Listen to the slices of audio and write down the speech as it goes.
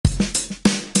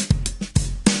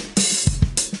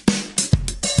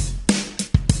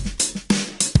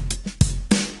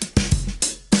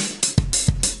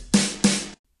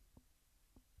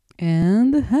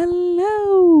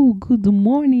Hello, good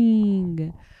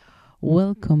morning.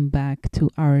 Welcome back to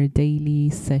our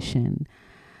daily session.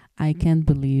 I can't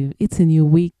believe it's a new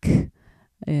week.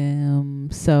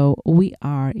 So we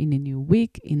are in a new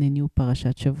week, in a new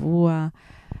Parashat Shavua,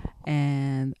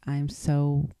 and I'm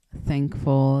so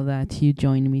thankful that you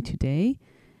joined me today.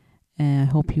 I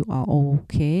hope you are all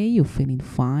okay, you're feeling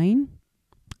fine.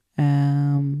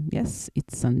 Yes,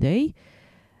 it's Sunday.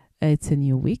 It's a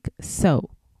new week. So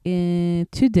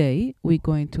today we're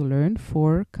going to learn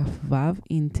for Kaf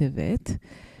in Tevet.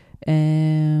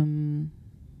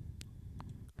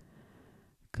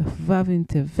 Kaf in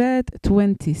Tevet,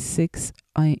 26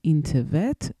 in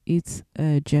Tevet. It's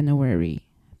January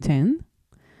 10.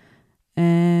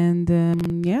 And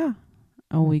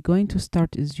we're going to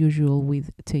start as usual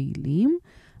with Teheilim.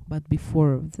 But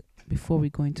before we're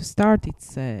going to start,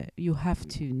 it's you have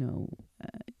to know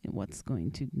what's going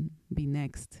to be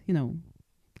next.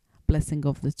 Blessing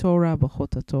of the Torah,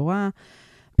 Hatat Torah,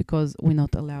 because we're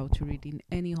not allowed to read in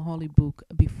any holy book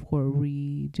before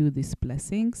we do these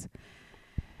blessings.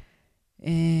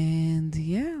 And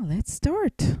let's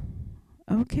start.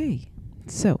 Okay,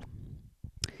 so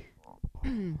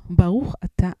ברוך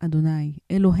אתה אדוני,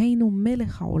 אלוהינו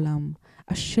מלך העולם,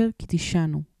 אשר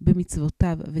קידשנו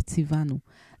במצוותיו וציוונו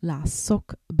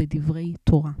לעסוק בדברי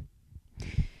תורה.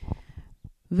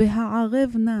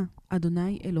 והערב נא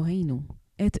אדוני אלוהינו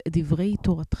את דברי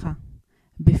תורתך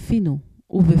בפינו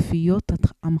ובפיות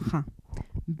עמך,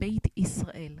 בית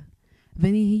ישראל,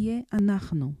 ונהיה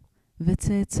אנחנו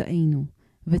וצאצאינו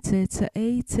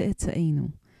וצאצאי צאצאינו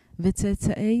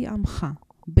וצאצאי עמך,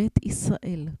 בית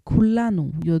ישראל,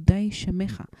 כולנו יודעי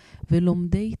שמך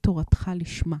ולומדי תורתך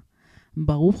לשמה.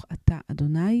 ברוך אתה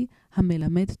אדוני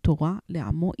המלמד תורה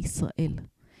לעמו ישראל.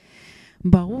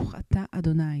 ברוך אתה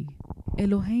אדוני,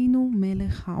 אלוהינו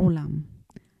מלך העולם,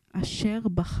 אשר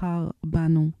בחר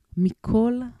בנו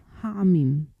מכל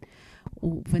העמים,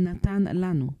 ונתן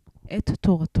לנו את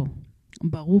תורתו.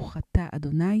 ברוך אתה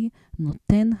אדוני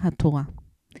נותן התורה.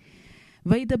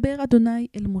 וידבר אדוני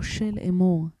אל משה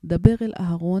לאמור, דבר אל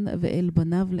אהרון ואל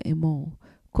בניו לאמור,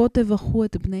 כה תברכו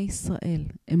את בני ישראל,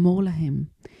 אמור להם,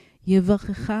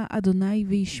 יברכך אדוני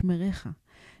וישמרך,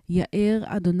 יאר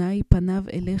אדוני פניו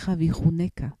אליך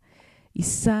ויחונקה,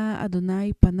 יישא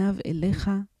אדוני פניו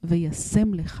אליך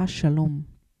וישם לך שלום.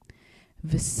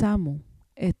 ושמו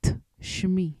את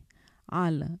שמי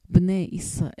על בני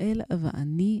ישראל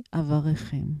ואני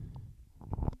אברכם.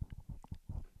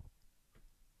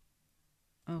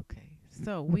 Okay,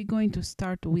 so we're going to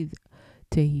start with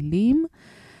Teheilim.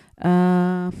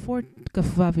 For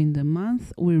Kaf in the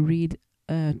month, we read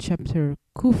chapter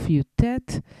Kuf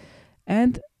Yutet,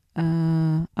 and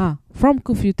from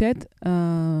Kuf Yutet,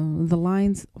 the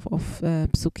lines of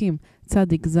Psukim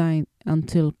Tzadik Zayin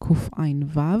until Kuf Ain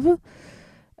Vav.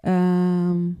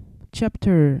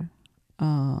 Chapter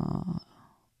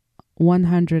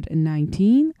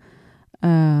 119,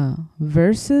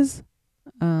 verses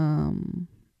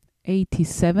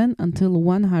 87 until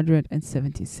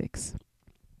 176.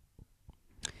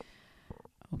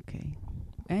 Okay,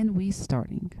 and we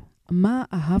starting. מה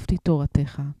אהבתי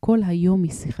תורתך, כל היום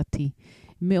משיחתי,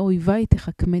 מאויבי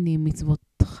תחכמני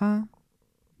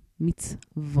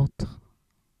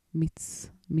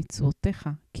מצוותיך,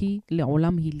 כי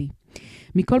לעולם היא לי.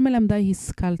 מכל מלמדי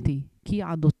השכלתי, כי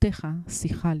עדותיך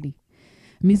שיחה לי.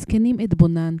 מזקנים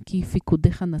אתבונן, כי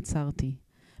פיקודיך נצרתי.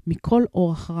 מכל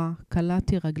אורך רע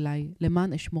קלעתי רגלי,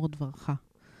 למען אשמור דברך.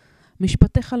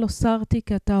 משפטיך לא סרתי,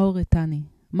 כי אתה הורתני.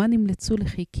 מה נמלצו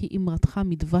לכי, כי אמרתך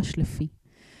מדבש לפי.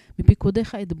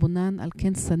 מפיקודיך אתבונן, על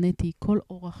כן שנאתי כל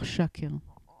אורך שקר.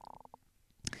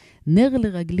 נר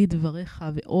לרגלי דבריך,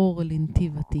 ואור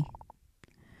לנתיבתי.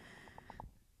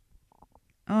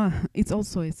 It's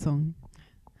also a song.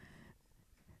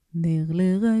 נר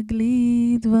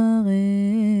לרגלי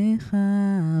דבריך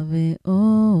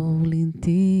ואור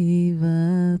לנתיבתי.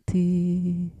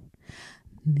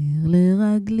 נר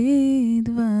לרגלי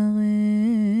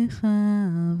דבריך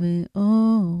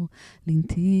ואור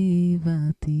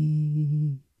לנתיבתי.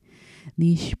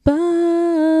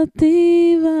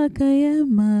 נשבעתי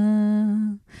וקיימה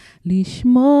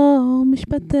לשמור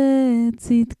משפטי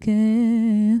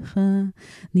צדקך.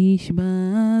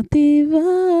 נשבעתי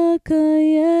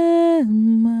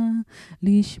וקיימה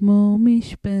לשמור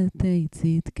משפטי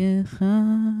צדקך.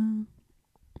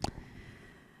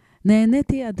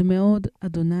 נהניתי עד מאוד,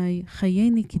 אדוני,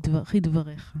 חייני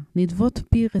כדבריך. נדבות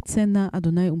פי רצנה,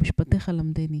 אדוני, ומשפטיך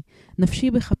למדני.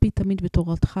 נפשי בכפי תמיד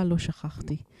בתורתך לא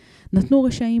שכחתי. נתנו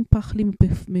רשעים פח לי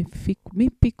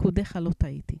מפיקודיך לא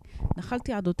טעיתי.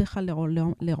 נחלתי עדותיך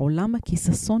לעולם, כי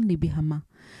ששון ליבי המה.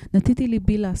 נתיתי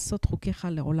ליבי לעשות חוקיך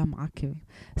לעולם עקב.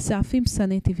 שעפים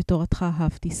שנאתי ותורתך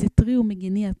אהבתי. סתרי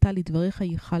ומגיני אתה לדבריך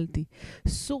ייחלתי.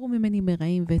 סורו ממני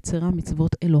מרעים ויצרה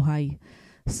מצוות אלוהי.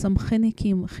 שמחני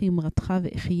כאמרתך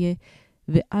ואחיה,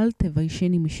 ואל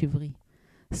תביישני משברי.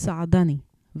 סעדני,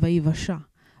 ויבשע,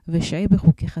 ושעה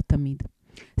בחוקיך תמיד.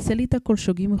 סלית כל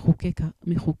שוגים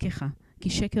מחוקיך, כי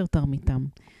שקר תרמיתם.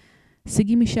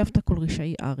 שגי משבת כל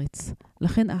רשעי ארץ,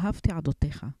 לכן אהבתי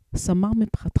עדותיך. שמר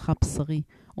מפחתך בשרי,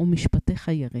 ומשפטיך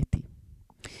יראתי.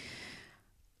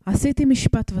 עשיתי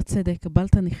משפט וצדק, בל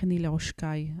תניחני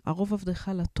לעושקי, ערוב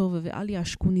עבדך לטוב, ואל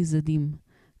יעשקוני זדים.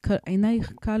 עיני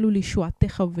קלו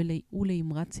לישועתך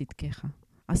ולאמרת צדקך.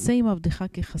 עשה עם עבדך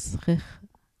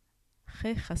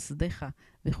כחסדך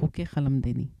וחוקיך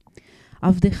למדני.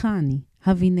 עבדך אני,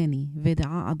 הבינני,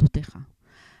 ודעה עדותיך.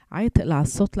 עת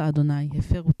לעשות לאדוני,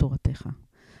 הפרו תורתך.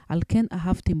 על כן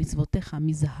אהבתי מצוותיך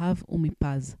מזהב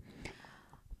ומפז.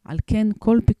 על כן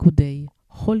כל פיקודי,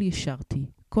 חול ישרתי,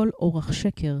 כל אורח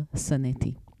שקר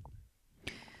שנאתי.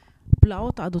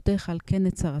 פלאות עדותיך על כן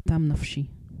נצרתם נפשי.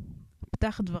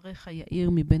 פתח דבריך יאיר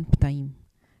מבין פתאים.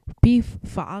 פיו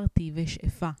פערתי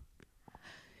ושאפה,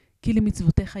 כי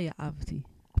למצוותיך יאהבתי.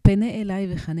 פנה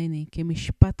אליי וחנני,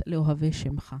 כמשפט לאוהבי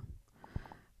שמך.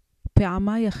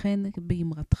 פעמה יכן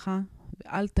באמרתך,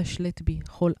 ואל תשלט בי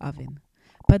כל אבן.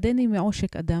 פדני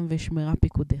מעושק אדם ושמרה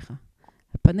פיקודיך.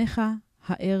 פניך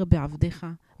האר בעבדיך,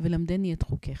 ולמדני את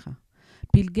חוקיך.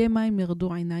 פלגי מים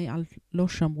ירדו עיניי על לא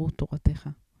שמרו תורתך.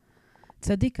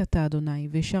 צדיק אתה אדוני,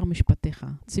 וישר משפטיך.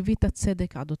 ציווית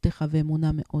צדק עדותיך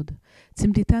ואמונה מאוד.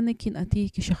 צמתיתני קנאתי,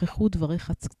 כי שכחו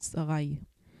דבריך צרי.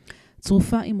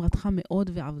 צרופה אמרתך מאוד,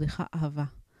 ועבדך אהבה.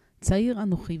 צעיר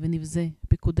אנוכי ונבזה,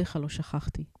 פיקודיך לא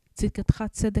שכחתי. צדקתך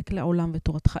צדק לעולם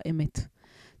ותורתך אמת.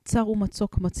 צר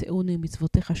ומצוק מצאוני,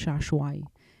 מצוותיך שעשועי.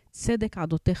 צדק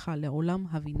עדותיך לעולם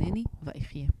הבינני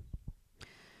ואחיה.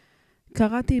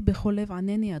 קראתי בכל לב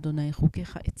ענני אדוני,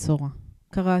 חוקיך אצורה.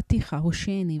 קראתיך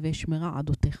הושעני ואשמרה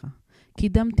עדותיך.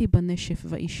 קידמתי בנשף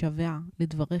וישבע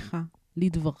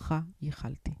לדברך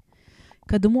ייחלתי.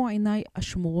 קדמו עיניי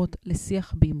השמורות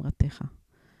לשיח באמרתך.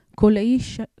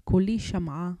 קולי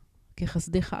שמעה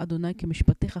כחסדך אדוני,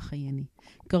 כמשפטיך חייני.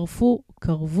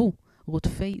 קרבו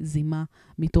רודפי זימה,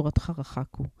 מתורתך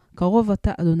רחקו. קרוב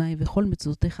אתה אדוני, וכל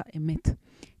מצוותיך אמת.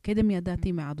 קדם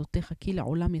ידעתי מעדותיך, כי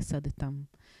לעולם יסדתם.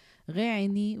 ראה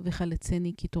עיני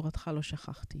וחלצני, כי תורתך לא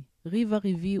שכחתי. ריבה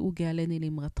ריבי וגאלני,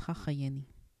 לאמרתך חייני.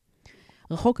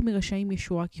 רחוק מרשעים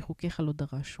ישועה, כי חוקיך לא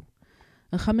דרשו.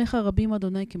 רחמך רבים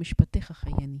אדוני, כמשפטיך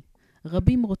חייני.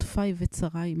 רבים רודפי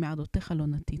וצרי, מעדותיך לא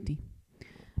נתיתי.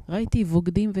 ראיתי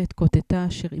בוגדים ואת קוטטה,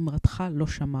 אשר אמרתך לא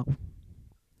שמרו.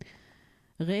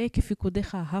 ראה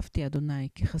כפיקודיך אהבתי אדוני,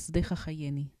 כחסדך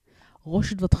חייני.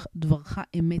 ראש דברך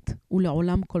אמת,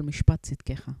 ולעולם כל משפט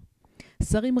צדקך.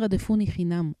 שרים רדפוני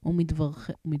חינם,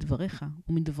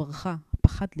 ומדברך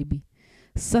פחד ליבי.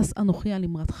 שש אנוכי על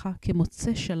אמרתך,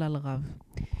 כמוצא שלל רב.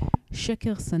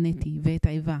 שקר שנאתי ואת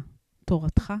עיבה,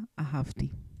 תורתך אהבתי.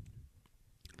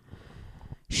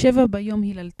 7 ביום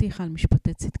היללתיך על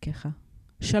משפטי צדקך.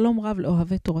 שלום רב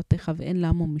לאוהבי תורתך, ואין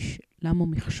למו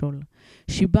מכשול.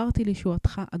 שיברתי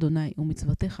לישועתך אדוני,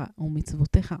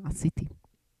 ומצוותיך עשיתי.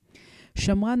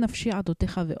 שמרה נפשי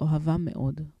עדותיך ואוהבה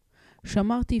מאוד.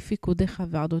 שמרתי פיקודיך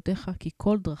ועדותיך, כי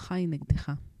כל דרכי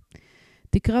נגדך.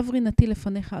 תקרב רינתי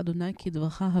לפניך אדוני, כי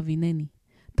דברך הבינני.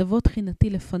 תבוא תחינתי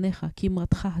לפניך, כי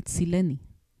אמרתך הצילני.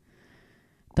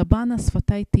 תבענה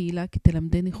שפתי תהילה, כי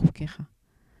תלמדני חוקיך.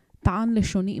 טען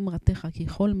לשוני אמרתך, כי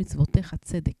כל מצוותיך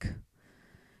צדק.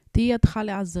 תהי ידך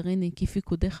לעזרני, כי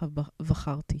פיקודיך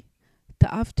בחרתי.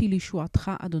 תאבתי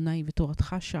לישועתך אדוני,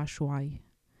 ותורתך שעשועי.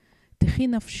 תחי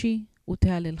נפשי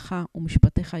ותהללך,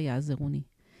 ומשפטיך יעזרוני.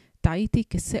 טעיתי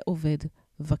כשה עובד,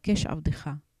 ובקש עבדך,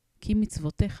 כי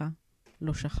מצוותיך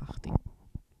לא שכחתי.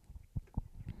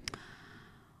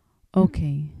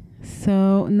 Okay,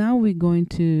 so now we're going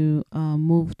to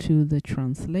move to the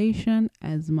translation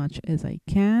as much as I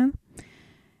can.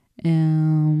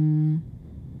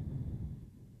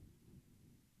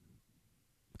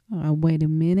 Wait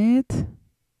a minute.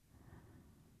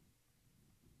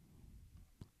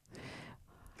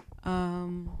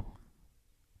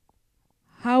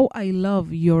 How I love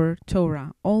your Torah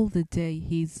all the day.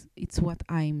 It's what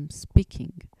I'm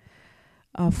speaking.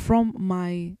 From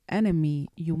my enemy,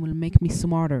 you will make me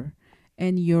smarter,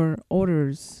 and your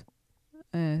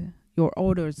your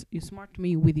orders. You smart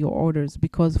me with your orders,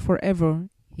 because forever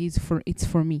it's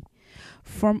for me.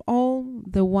 From all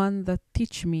the one that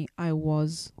teach me, I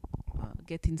was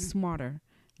getting smarter,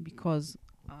 because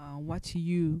what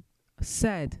you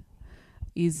said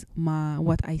is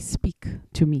what I speak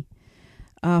to me.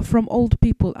 From old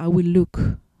people, I will look,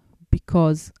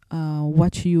 because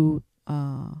what you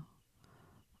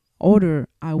order,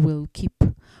 I will keep.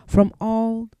 From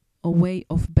all a way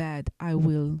of bad, I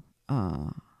will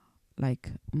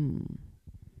like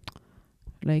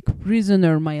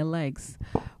prisoner my legs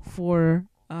for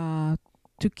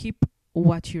to keep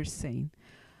what you're saying.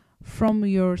 From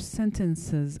your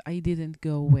sentences, I didn't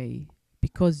go away,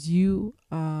 because you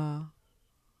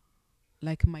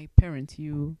like my parent,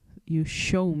 you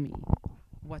show me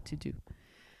what to do.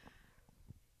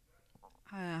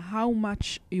 How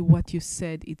much what you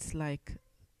said, it's like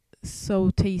so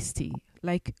tasty,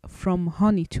 like from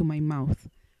honey to my mouth.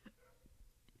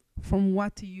 From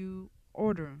what you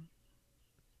order,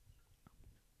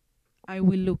 I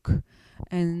will look.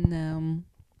 And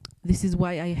this is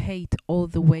why I hate all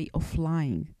the way of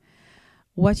lying.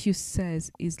 What you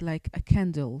says is like a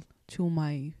candle to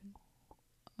my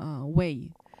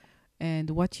way, and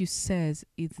what you says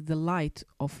is the light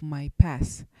of my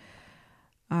path.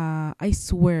 I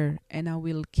swear, and I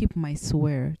will keep my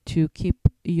swear, to keep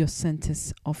your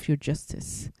sentence of your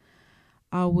justice.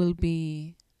 I will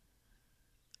be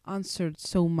answered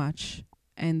so much,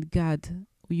 and God,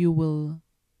 you will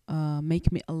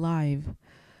make me alive,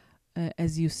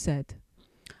 as you said.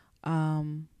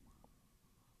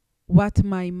 What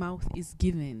my mouth is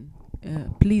given,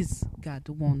 please, God,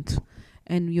 won't,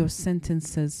 and your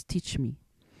sentences teach me.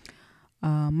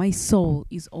 My soul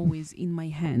is always in my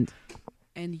hand,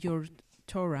 and your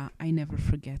Torah I never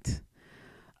forget.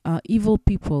 Evil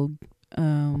people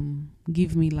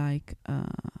give me like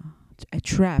a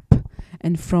trap,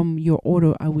 and from your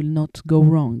order I will not go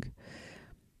wrong.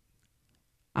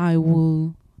 I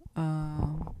will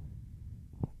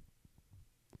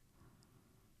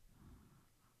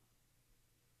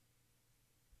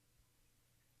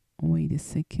wait a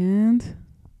second.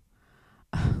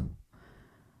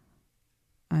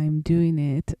 I'm doing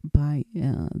it by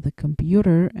the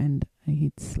computer, and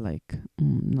it's like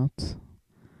not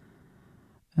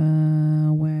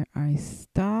where I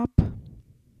stop.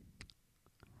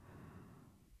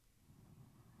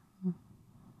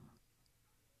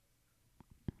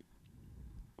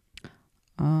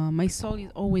 My soul is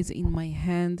always in my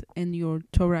hand, and your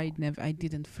Torah I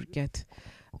didn't forget.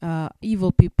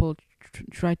 Evil people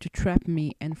try to trap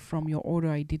me, and from your order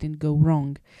I didn't go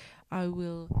wrong. I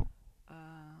will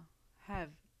have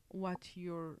what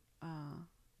your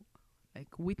like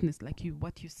witness, like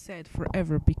what you said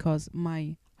forever, because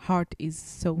my heart is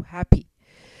so happy.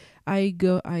 I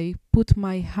put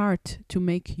my heart to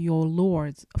make your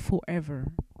lords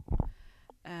forever.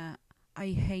 I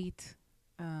hate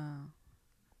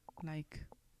like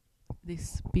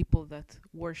these people that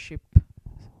worship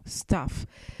stuff,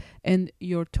 and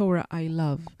your Torah I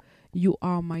love. You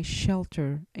are my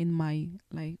shelter and my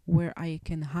like where I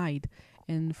can hide,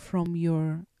 and from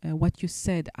your what you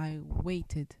said I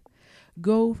waited.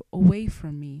 Go away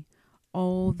from me,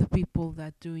 all the people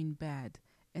that doing bad,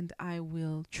 and I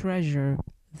will treasure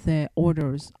the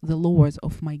orders, the laws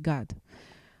of my God.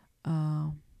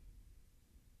 How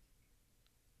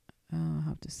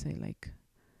to say, like,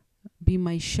 be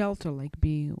my shelter, like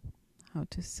be, how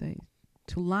to say,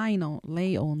 to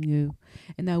lay on you,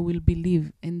 and I will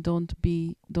believe, and don't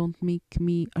make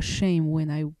me ashamed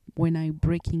when I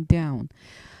breaking down.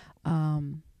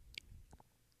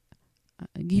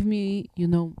 Give me,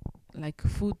 like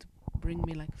food, bring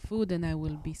me like food, and I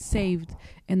will be saved,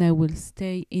 and I will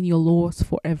stay in your laws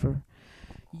forever.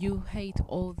 You hate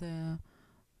all the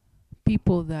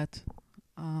people that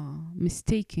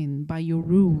mistaken by your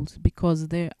rules, because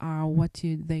they are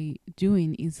they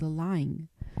doing is lying,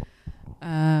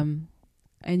 and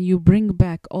you bring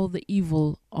back all the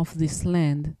evil of this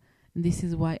land. And this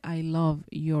is why I love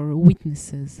your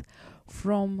witnesses.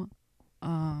 From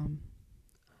the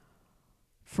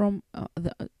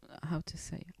how to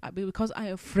say, because I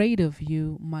afraid of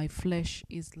you, my flesh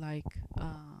is like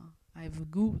I have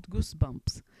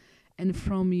goosebumps, and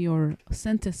from your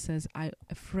sentences I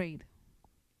afraid.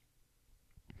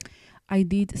 I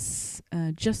did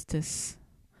justice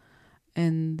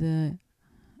and a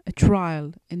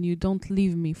trial, and you don't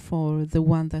leave me for the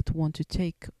one that want to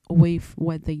take away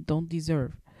what they don't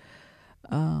deserve.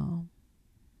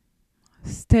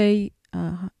 Stay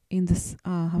in this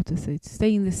how to say it,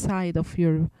 stay in the side of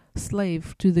your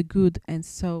slave to the good, and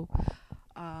so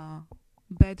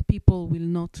bad people will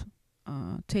not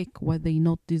take what they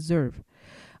not deserve.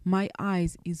 My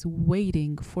eyes is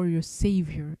waiting for your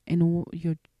Savior and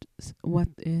your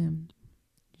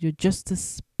justice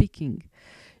speaking.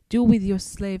 Do with your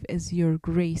slave as your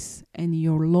grace and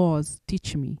your laws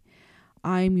teach me.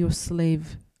 I am your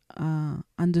slave.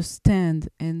 Understand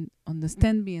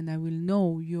me, and I will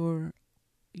know your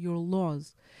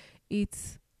laws.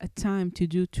 It's a time to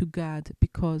do to God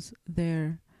because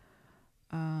they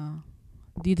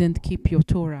didn't keep your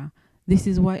Torah. This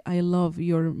is why I love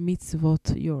your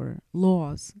mitzvot, your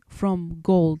laws, from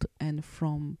gold and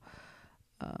from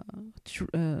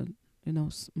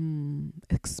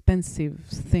expensive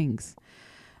things.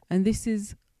 And this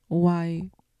is why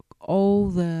all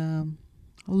the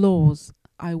laws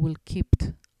I will keep,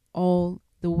 all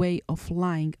the way of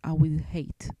lying I will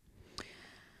hate.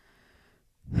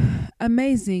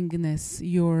 Amazingness,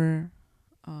 your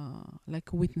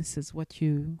like witnesses what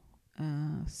you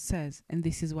says, and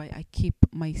this is why I keep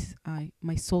my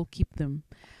soul keep them.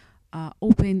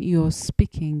 Open your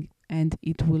speaking, and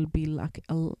it will be like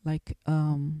a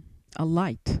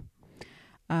light.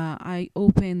 I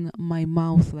open my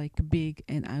mouth like big,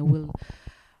 and I will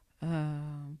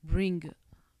bring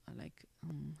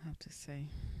how to say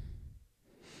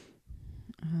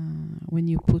when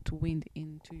you put wind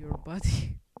into your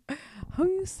body. How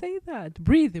you say that?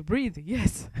 Breathe.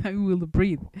 Yes, I will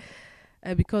breathe.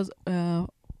 Because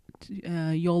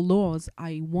your laws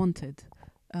I wanted.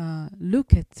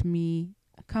 Look at me,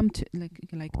 come to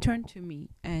turn to me,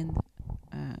 and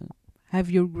have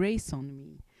your grace on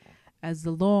me, as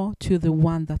the law to the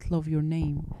one that love your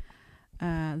name.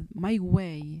 My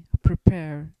way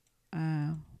prepare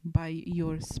by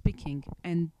your speaking,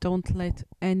 and don't let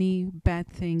any bad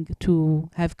thing to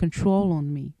have control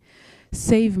on me.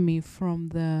 Save me from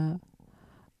the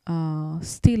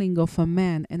stealing of a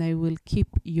man, and I will keep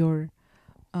your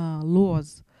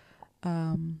laws.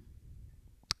 How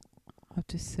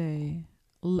to say?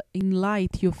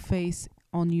 Enlight your face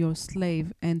on your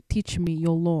slave and teach me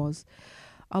your laws.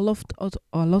 A lot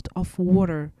of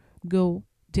water go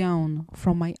down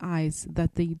from my eyes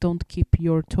that they don't keep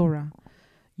your Torah.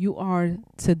 You are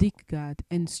tzaddik God,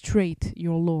 and straight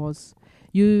your laws.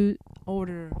 You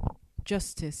order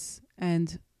justice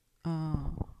and a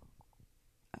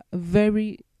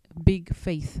very big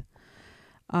faith.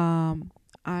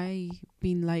 I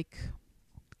been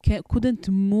couldn't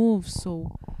move,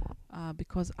 so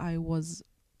because I was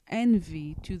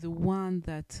envy to the one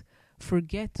that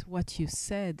forget what you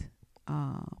said,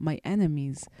 my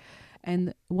enemies.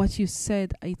 And what you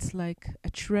said, it's like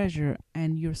a treasure,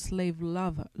 and your slave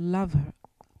loved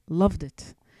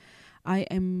it. I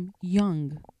am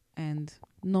young and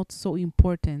not so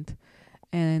important,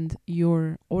 and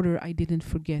your order I didn't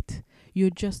forget.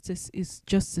 Your justice is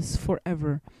justice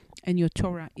forever, and your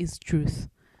Torah is truth.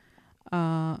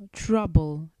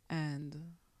 Trouble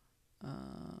and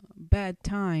bad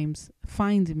times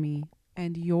find me,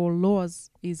 and your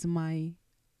laws is my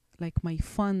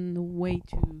fun way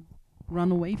to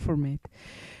run away from it.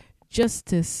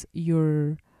 Justice,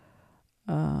 your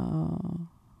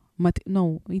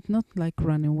no, it's not like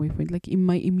running away from it, like in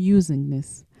my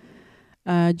amusingness.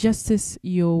 Justice,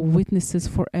 your witnesses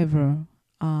forever.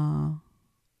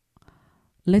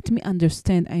 Let me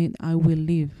understand, and I will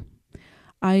live.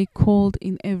 I called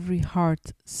in every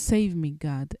heart, save me,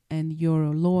 God, and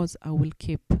your laws I will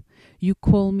keep. You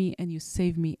call me and you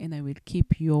save me, and I will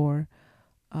keep your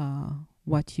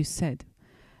what you said.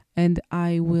 And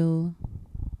I will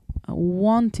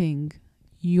wanting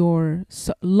your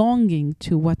longing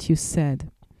to what you said.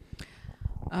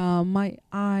 My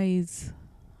eyes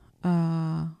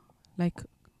like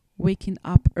waking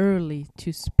up early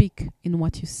to speak in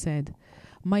what you said.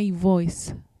 My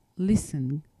voice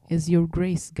listen as your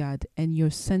grace, God, and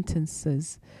your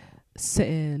sentences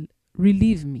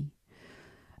relieve me.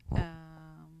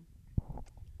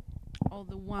 All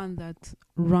the one that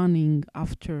running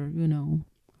after,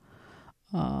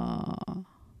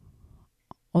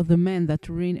 or the man that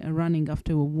running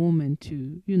after a woman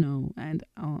to, and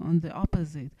on the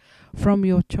opposite, from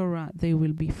your Torah they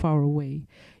will be far away.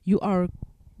 You are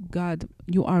God,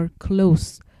 you are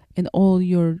close, and all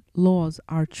your laws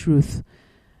are truth.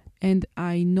 And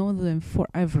I know them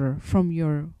forever. From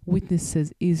your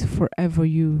witnesses is forever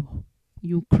you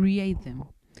create them.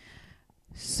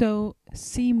 So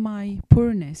see my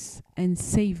poorness and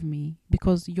save me,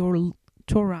 because your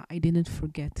Torah I didn't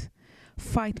forget.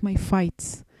 Fight my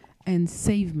fights and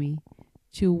save me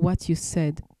to what you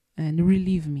said, and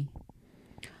relieve me.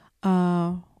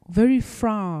 Very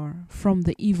far from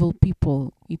the evil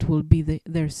people it will be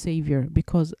their savior,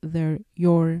 because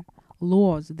your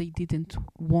laws they didn't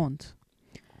want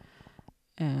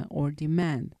or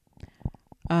demand.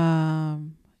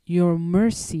 Your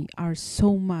mercy are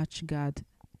so much, God,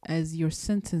 as your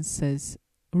sentence says,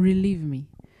 relieve me.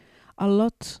 A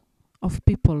lot of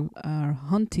people are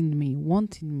hunting me,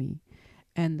 wanting me,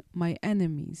 and my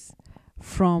enemies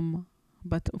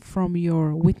but from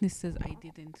your witnesses I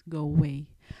didn't go away.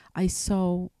 I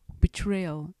saw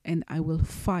betrayal and I will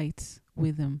fight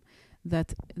with them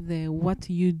that what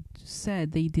you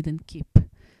said they didn't keep.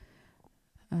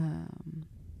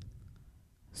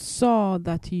 Saw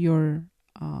that your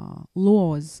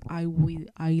laws I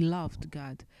loved,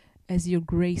 God, as your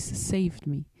grace saved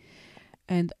me.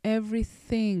 And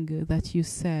everything that you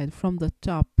said from the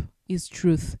top is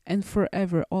truth, and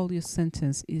forever all your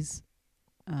sentence is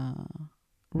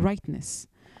rightness.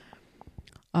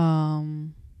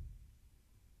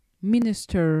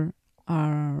 Minister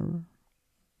are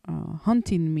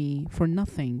hunting me for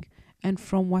nothing, and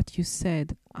from what you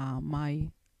said,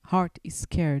 my heart is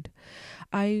scared.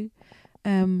 I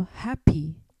am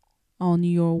happy on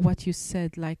your what you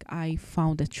said, like I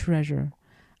found a treasure.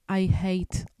 I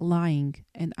hate lying,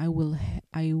 and I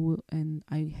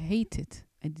hate it.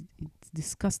 It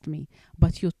disgusts me.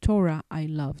 But your Torah I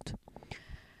loved.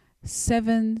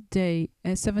 7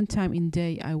 time in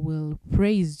day I will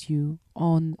praise you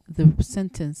on the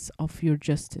sentence of your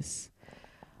justice.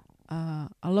 A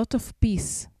lot of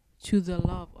peace to the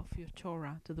love of your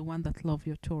Torah, to the one that love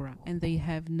your Torah, and they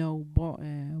have no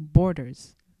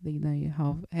borders. They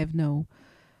have no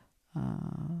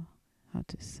how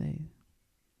to say.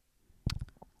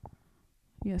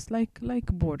 Yes, like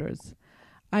borders.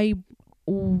 I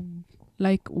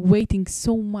like waiting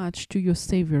so much to your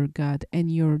Savior God,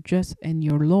 and your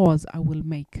laws I will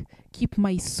make. Keep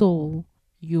my soul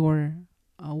your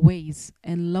ways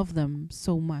and love them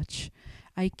so much.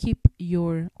 I keep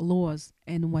your laws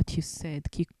and what you said,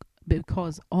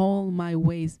 because all my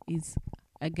ways is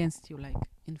against you, like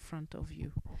in front of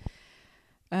you.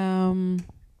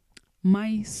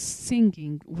 My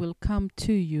singing will come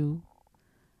to you,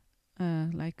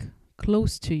 like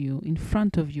close to you, in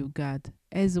front of you, God,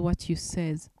 as what you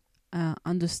says.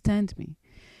 Understand me,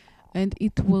 and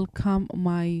it will come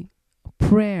my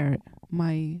prayer,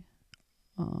 my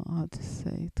how to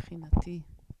say Trinity.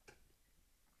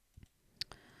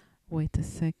 Wait a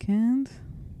second.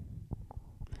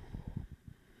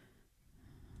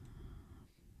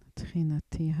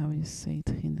 Trinity, how you say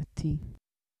Trinity?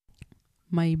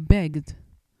 My begged.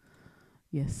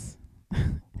 Yes.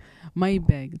 My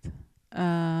begged.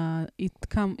 It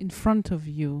come in front of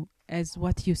you as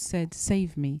what you said,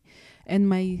 save me. And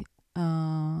my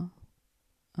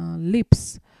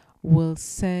lips will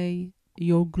say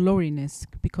your gloriness,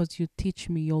 because you teach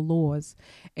me your laws.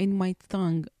 And my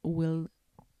tongue will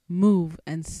move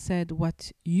and said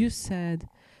what you said,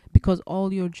 because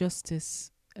all your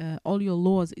justice, all your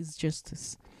laws is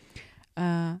justice.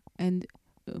 And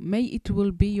may it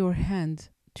will be your hand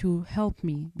to help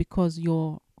me, because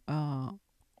your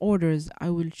orders I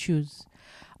will choose.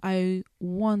 I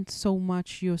want so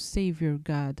much your Savior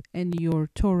God, and your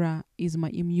Torah is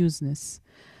my amuseness.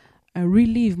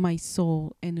 Relieve my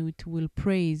soul, and it will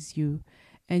praise you,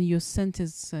 and your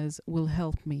sentences will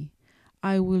help me.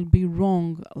 I will be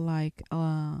wrong like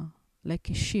a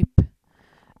sheep.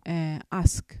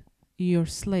 Ask your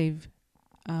slave,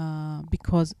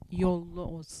 because your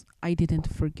laws I didn't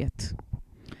forget.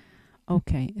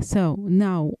 Okay, so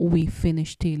now we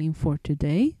finished Teheilim for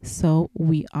today. So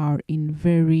we are in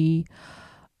very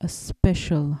a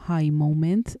special high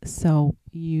moment. So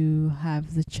you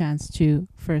have the chance to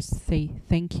first say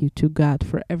thank you to God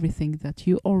for everything that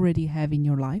you already have in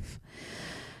your life.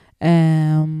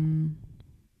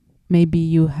 Maybe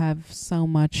you have so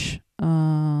much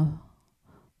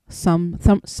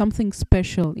something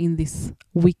special in this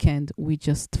weekend we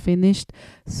just finished.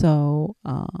 So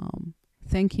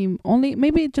thank him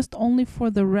only for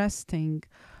the resting.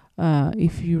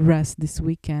 If you rest this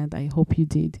weekend, I hope you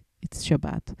did. It's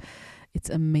Shabbat. It's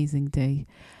amazing day.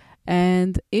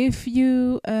 And if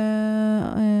you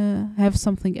have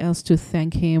something else to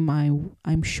thank him,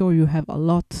 I'm sure you have a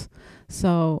lot.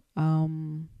 So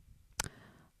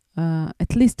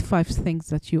at least 5 things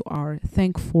that you are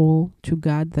thankful to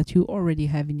God that you already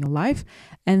have in your life,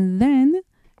 and then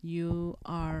you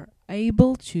are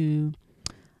able to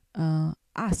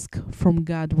ask from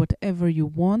God whatever you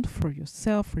want for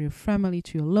yourself, for your family,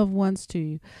 to your loved ones,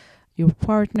 to your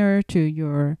partner, to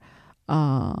your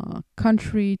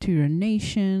country, to your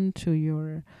nation, to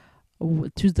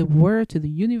the world, to the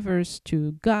universe,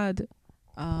 to God,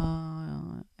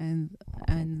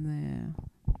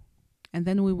 and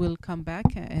then we will come back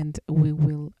and we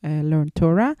will learn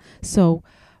Torah. So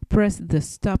press the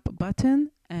stop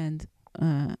button and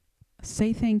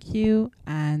say thank you,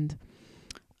 and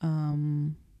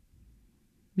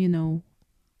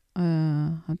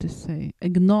how to say,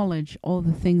 acknowledge all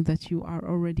the things that you are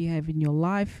already have in your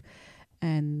life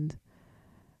and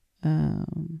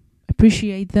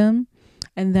appreciate them,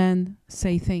 and then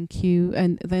say thank you,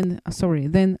 and then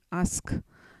ask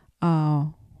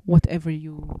whatever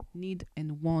you need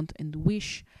and want and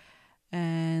wish,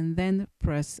 and then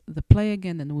press the play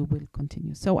again, and we will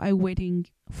continue. So I'm waiting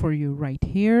for you right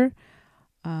here,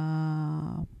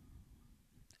 and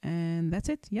that's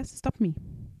it. Yes, stop me.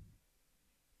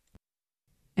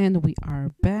 And we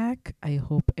are back. I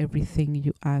hope everything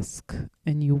you ask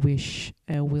and you wish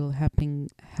will happen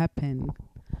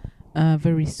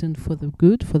very soon, for the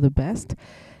good, for the best.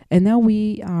 And now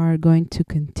we are going to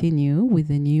continue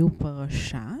with a new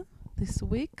parasha this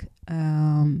week.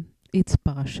 It's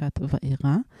Parashat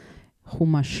Va'era,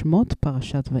 Humash Shmot,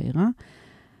 Parashat Va'era.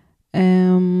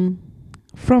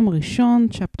 From Rishon,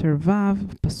 chapter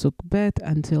Vav, Pasuk Bet,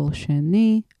 until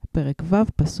Sheni, Perek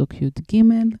Vav, Pasuk Yud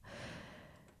Gimel.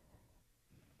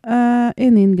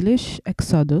 In English,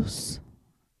 Exodus,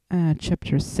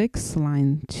 chapter 6,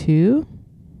 line 2,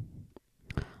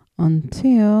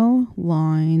 until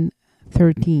line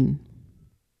 13.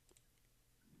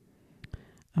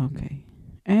 Okay,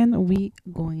 and we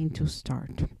going to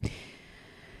start.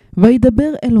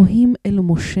 וידבר אלוהים אל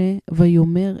משה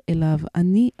ויאמר אליו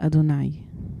אני אדוני.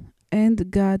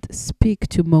 And God spake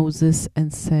to Moses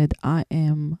and said, I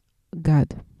am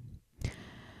God.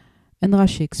 And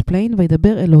Rashi explained,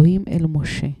 וידבר אלוהים אל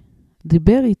משה.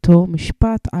 דיבר איתו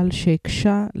משפט על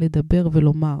שהקשה לדבר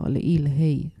ולומר לעיל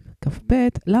ה' כ"ב,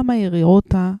 למה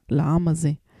יראות לעם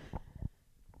הזה?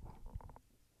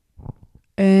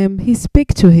 He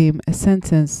speak to him a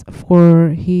sentence for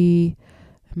he,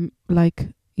 like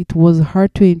it was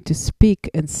hard to him to speak,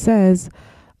 and says,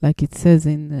 like it says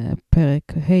in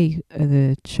Perek Hey,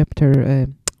 chapter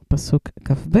Pasuk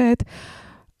Kafbet,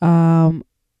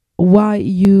 why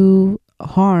you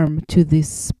harm to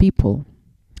these people?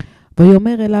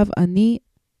 ויאמר אליו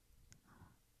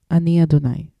אני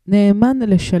אדוני. נאמן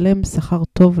לשלם שכר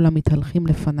טוב למתהלכים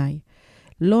לפניי.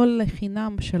 לא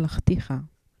לחינם שלחתיך.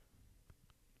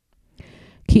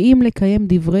 כי אם לקיים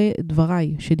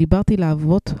דבריי שדיברתי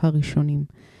לאבות הראשונים.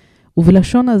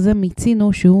 ובלשון הזה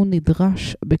מיצינו שהוא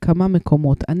נדרש בכמה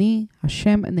מקומות. אני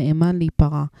השם נאמן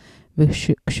להיפרע.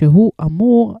 וכשהוא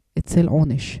אמור אצל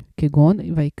עונש, כגון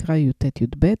ויקרא י"ט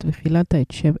י"ב, וחיללת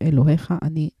את שם אלוהיך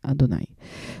אני אדוני.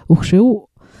 וכשהוא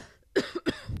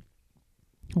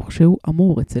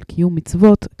אמור אצל קיום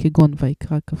מצוות, כגון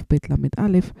ויקרא כ"ב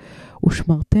למ"א,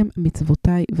 ושמרתם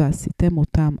מצוותיי ועשיתם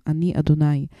אותם, אני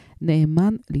אדוני,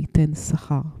 נאמן ליתן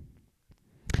שכר.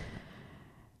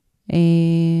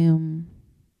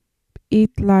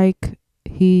 It like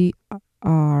he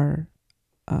are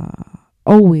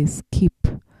always keep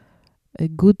a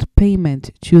good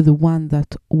payment to the one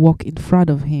that walk in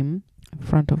front of him.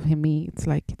 It's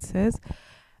like it says,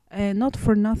 not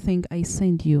for nothing I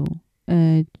send you,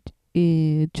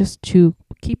 just to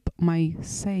keep my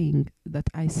saying that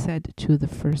I said to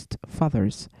the first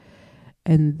fathers.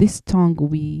 And this tongue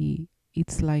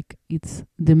it's like it's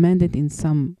demanded in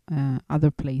some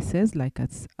other places, like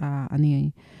it's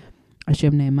אני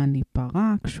השם נאמן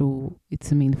להיפרע,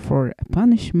 it's mean for a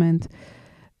punishment,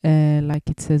 like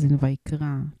it says in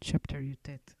ויקרא chapter י"ט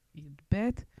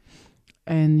י"ב,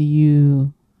 and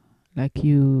you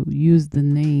use the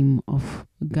name of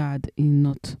God in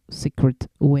not secret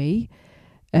way,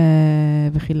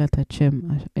 וחיללת את שם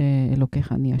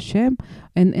אלוקיך אני השם,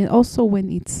 and also when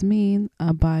it's mean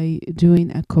by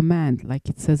doing a command, like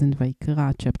it says in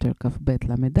ויקרא chapter כ"ב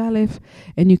למ"א,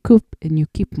 and you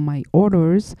keep my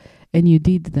orders and you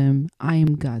did them, I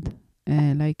am God.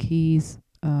 Like he's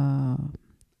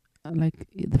like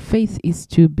the faith is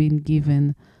to be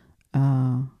given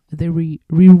the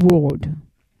reward.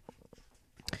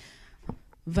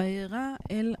 וירא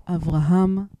אל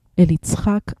אברהם, אל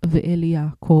יצחק ואל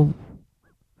יעקב,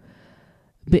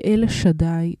 באל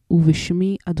שדי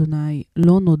ובשמי אדוני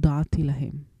לא נודעתי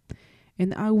להם.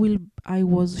 And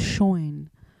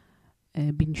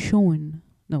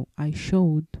I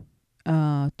showed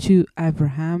to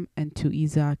Abraham and to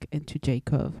Isaac and to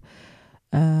Jacob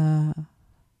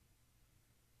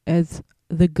as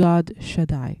the God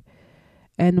Shaddai.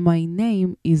 And my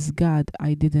name is God,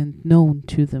 I didn't know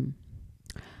to them.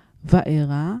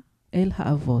 Va'era el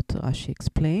ha'avot, Rashi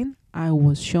explained, I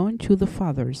was shown to the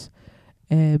fathers.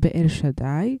 באל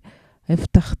שדי,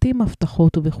 הבטחתי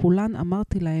מבטחות ובכולן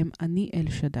אמרתי להם, אני אל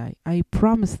שדי. I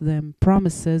promised them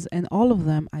promises, and all of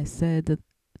them I said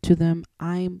to them,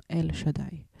 I'm אל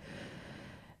שדי.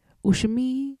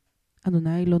 ושמי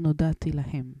אדוני לא נודעתי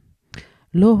להם.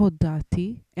 לא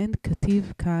הודעתי, אין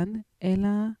כתיב כאן, אלא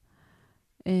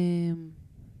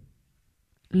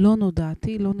לא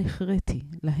נודעתי, לא נחרתי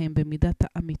להם במידת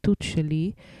האמיתות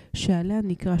שלי, שעליה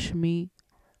נקרא שמי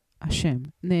השם.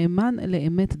 נאמן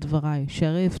לאמת דבריי,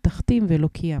 שהרי הבטחתים ולא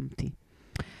קיימתי.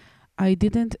 I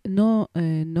didn't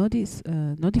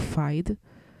notified,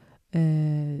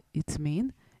 it's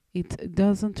mean. It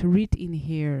doesn't read in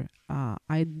here.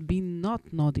 I'd been not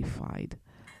notified.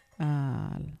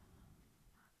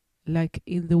 Like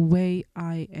in the way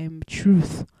I am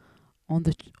truth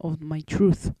of my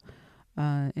truth.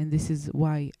 And this is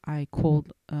why I called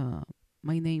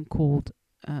my name called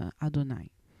Adonai,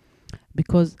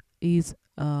 because he's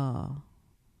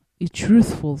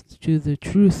truthful to the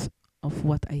truth of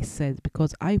what I said,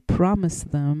 because I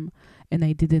promised them and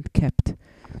I didn't kept.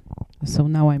 So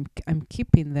now I'm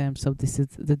keeping them, so this is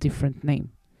the different name.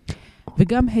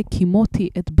 וגם הקימותי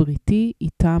את בריתי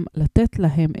איתם לתת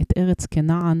להם את ארץ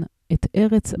כנען, את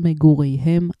ארץ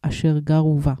מגוריהם אשר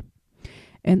גרו בה.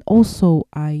 And also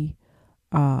I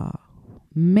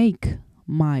make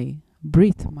my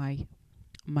brit,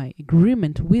 my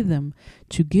agreement with them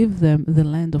to give them the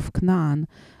land of Canaan,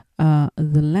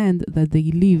 the land that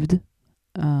they lived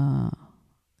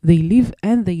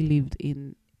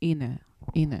in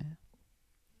a.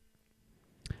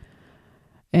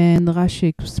 And Rashi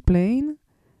explain,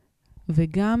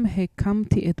 וגם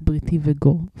הקמתי את בריתי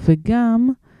וגו, וגם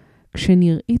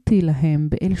כשנראיתי להם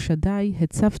באל שדי,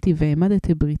 הצבתי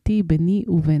והעמדתי בריתי ביני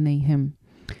וביניהם.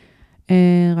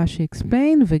 Rashi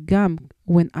explain, וגם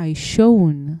when I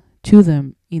shown to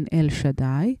them in El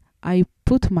Shaddai, I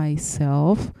put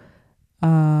myself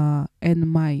and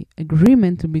my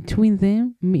agreement between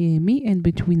them, me and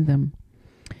between them.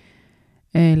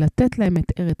 לתת להם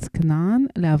את ארץ כנען,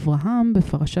 לאברהם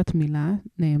בפרשת מילה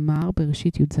נאמר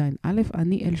בראשית י"ז א',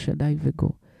 אני אל שדי וגו.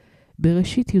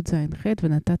 בראשית י"ז ח',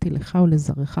 ונתתי לך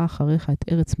ולזרעך אחריך את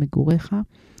ארץ מגוריך,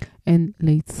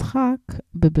 ליצחק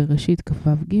בבראשית כ"ו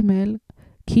ג',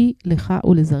 כי לך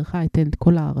ולזרעך אתן את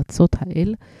כל הארצות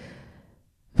האל,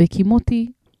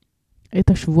 והקימותי את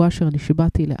השבועה אשר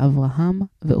נשבעתי לאברהם,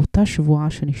 ואותה שבועה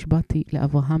שנשבעתי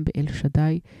לאברהם באל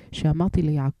שדי, שאמרתי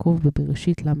ליעקב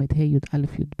בבראשית ל"ה י"א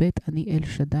י"ב, אני אל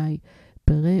שדי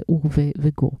פרא ורבה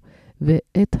וגו,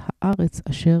 ואת הארץ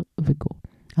אשר וגו.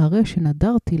 הרי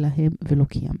שנדרתי להם ולא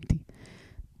קיימתי.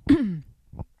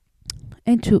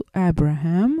 And to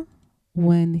Abraham,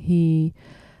 when he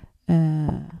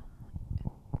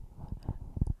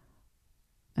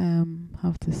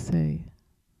how to say,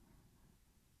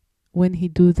 when he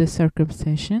do the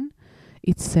circumcision,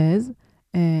 it says,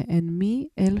 and me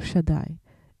El Shaddai.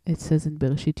 It says in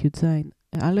Bereshit Yud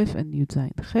Aleph and Yud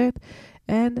Chet,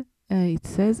 and it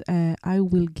says, I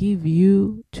will give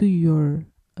you to your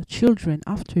children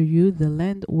after you the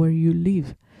land where you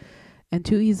live. And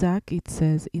to Isaac it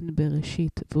says in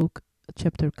Bereshit book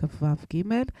chapter Kavav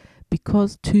Gimel,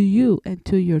 because to you and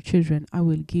to your children I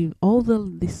will give all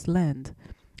this land,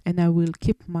 and I will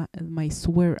keep my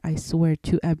swear I swear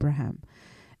to Abraham,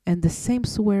 and the same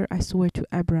swear I swear to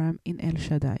Abraham in El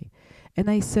Shaddai. And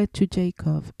I said to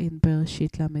Jacob in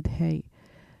Bereshit Lamed Hey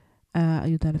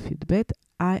Yud Aleph Yud Bet,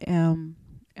 I am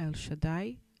El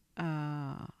Shaddai,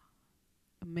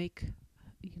 make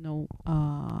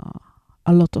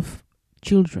a lot of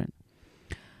children,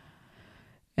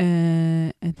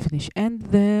 and finish, and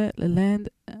the land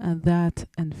that,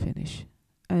 and finish.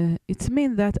 It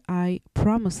means that I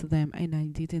promised them and I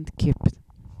didn't keep it.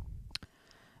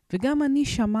 וגם אני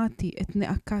שמעתי את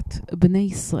נאקת בני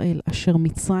ישראל אשר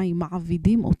מצרים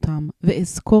מעבידים אותם,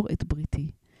 ואזכור את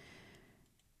בריתי.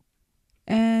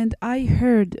 And I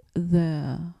heard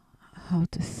the, how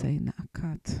to say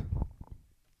נאקת,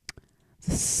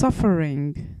 the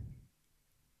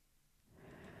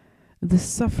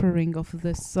suffering of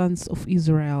the sons of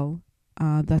Israel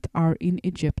that are in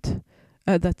Egypt,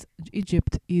 that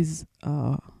Egypt is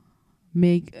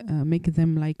make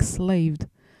them like slaved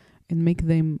and make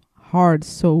them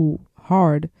so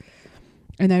hard.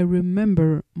 And I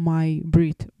remember my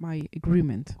brit, my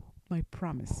agreement, my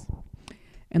promise.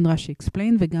 And Rashi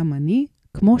explained, וגם אני,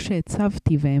 כמו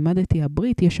שהצבתי והעמדתי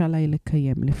הברית, יש עליי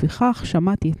לקיים. לפיכך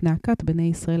שמעתי את נאקת בני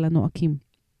ישראל הנואקים.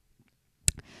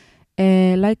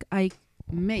 Like I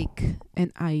make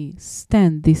and I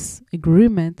stand this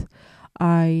agreement,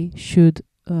 I should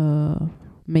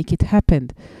make it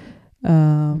happen.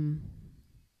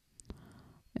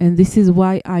 And this is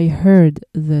why I heard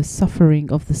the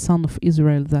suffering of the son of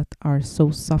Israel that are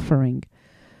so suffering.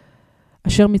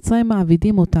 אשר מצרים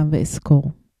מעבידים אותם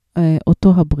ואזכור.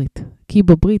 אותו הברית. כי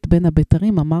בברית בין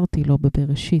הבתרים אמרתי לו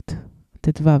בבראשית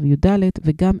ט"ו י"ד,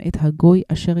 וגם את הגוי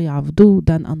אשר יעבדו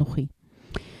דן אנוכי.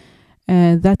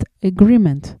 that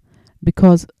agreement,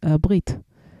 because ברית.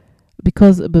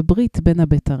 Because בברית בין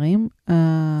הבתרים,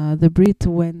 the Brit,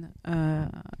 when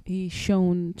he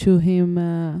shown to him,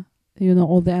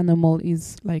 all the animal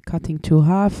is like cutting to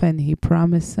half, and he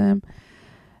promised him,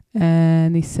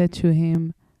 and he said to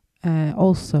him,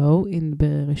 also in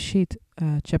Bereshit,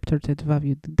 chapter Tevet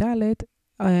Yud Dalet,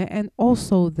 and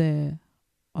also the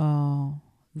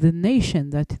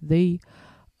nation that they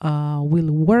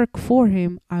will work for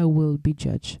him, I will be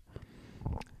judged.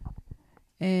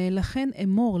 לכן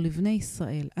אמור לבני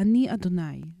ישראל, אני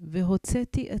אדוני,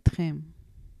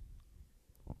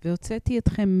 והוצאתי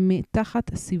אתכם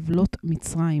מתחת סבלות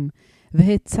מצרים,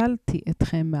 והצלתי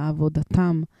אתכם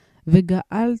מעבודתם,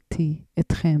 וגאלתי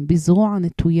אתכם בזרוע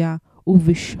נטויה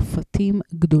ובשפטים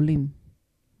גדולים.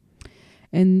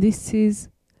 And this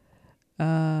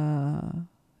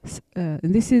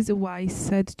is why I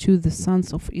said to the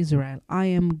sons of Israel, I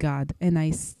am God, and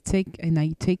I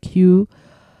take you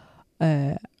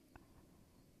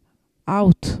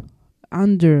out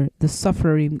under the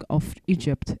suffering of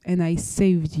Egypt, and I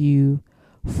saved you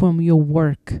from your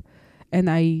work, and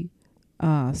I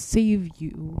save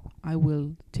you. I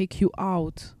will take you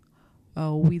out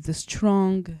with a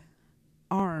strong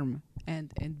arm and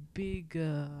big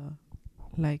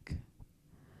like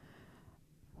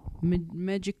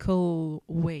magical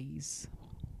ways.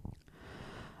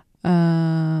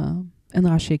 And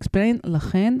Rashi explain,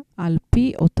 לכן על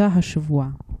פי אותה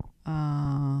השבועה,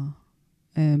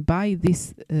 by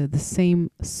this the same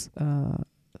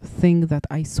thing that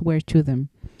I swear to them.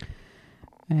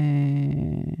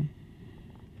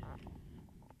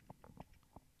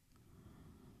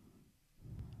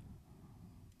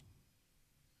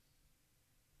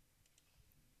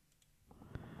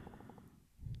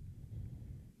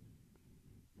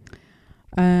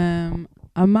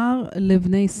 אמר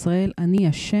לבני ישראל, אני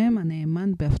השם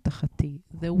הנאמן בהבטחתי,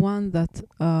 the one that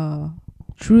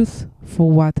truth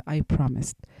for what I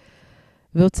promised.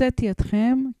 והוצאתי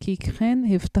אתכם כי כן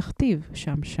הבטחתיו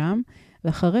שם,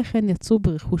 ואחרי כן יצאו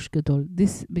ברכוש גדול.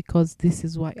 Because this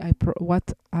is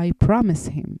what I promised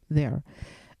him there.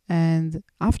 And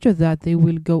after that they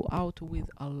will go out with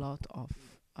a lot of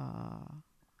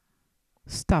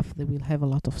stuff. They will have a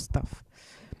lot of stuff.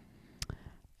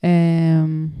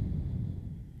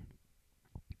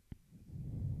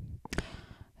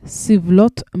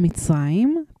 סבלות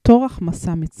מצרים, תורך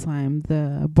מסע מצרים,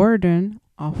 the burden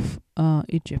of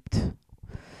Egypt.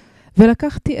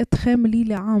 ולקחתי אתכם לי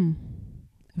לעם,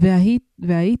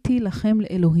 והייתי לכם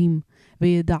לאלוהים,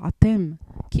 וידעתם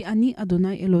כי אני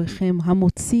אדוני אלוהיכם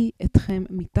המוציא אתכם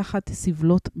מתחת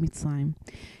סבלות מצרים.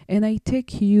 And I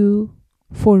take you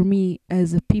for me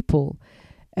as a people,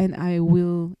 and I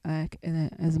will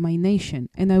as my nation,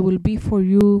 and I will be for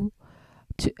you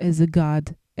as a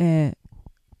God.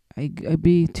 I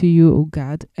be to you, O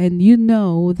God, and you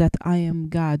know that I am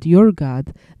God, your God,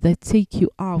 that take you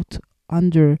out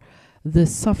under the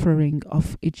suffering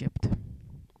of Egypt.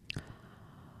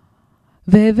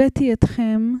 והבאתי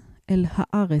אתכם אל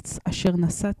הארץ אשר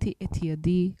נשאתי את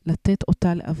ידי לתת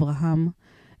אותה לאברהם,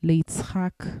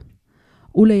 ליצחק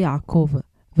וליעקב,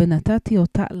 ונתתי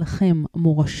אותה לכם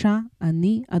מורשה,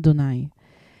 אני אדוני.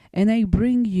 And I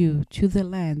bring you to the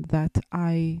land that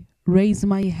I raise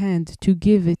my hand to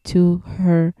give it to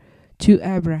her, to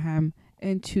Abraham,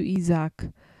 and to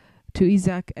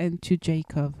Isaac and to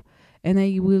Jacob. And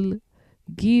I will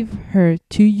give her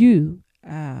to you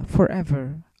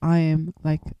forever. I am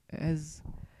like, as,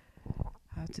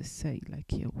 how to say, like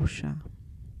Yerusha.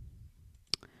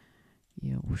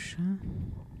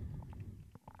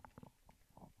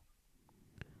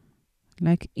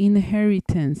 Like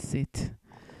inheritance it.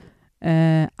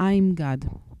 I'm God.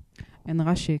 And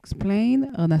Rashi explain,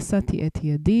 נשאתי את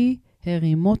ידי,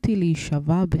 הרימותי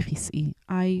להישבע בכסאי.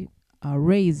 I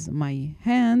raise my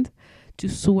hand to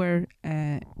swear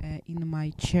in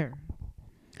my chair.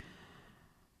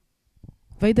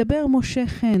 וידבר משה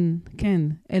כן,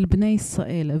 אל בני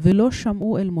ישראל, ולא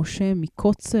שמעו אל משה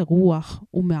מקוצר רוח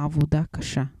ומעבודה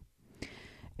קשה.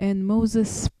 And Moses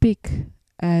speak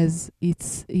as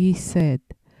he said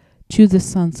to the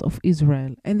sons of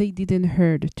Israel, and they didn't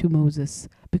hear to Moses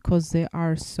because they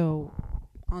are so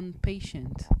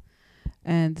impatient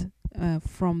and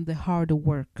from the hard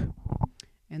work.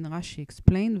 And Rashi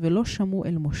explained, ולא שמעו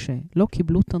אל משה, לא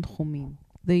קיבלו תנחומים.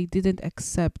 They didn't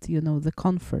accept, the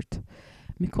comfort.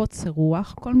 מקוצר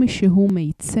רוח, כל מי שהוא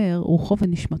מייצר, רוחו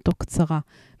ונשמתו קצרה,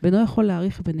 ואינו יכול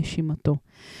להאריך בנשימתו.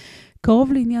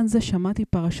 קרוב לעניין זה שמעתי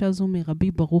פרשה זו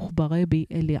מרבי ברוך ברבי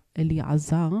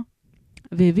אליעזר,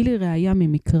 והביא לי ראיה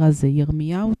ממקרא זה,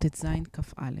 ירמיהו ט"ז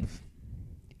כ"א.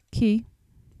 כי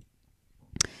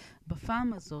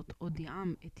בפעם הזאת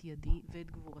הודיעם את ידי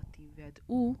ואת גבורתי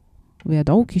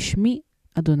וידעו כשמי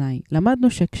אדוני. למדנו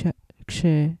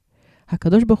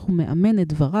כשהקדוש ברוך הוא מאמן את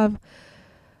דבריו,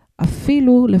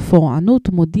 אפילו לפורענות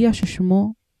מודיע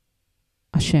ששמו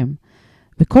השם,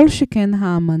 וכל שכן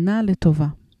האמנה לטובה.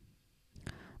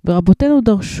 ורבותינו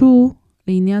דרשו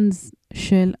לעניין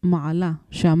של מעלה,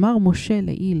 שאמר משה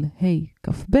לעיל,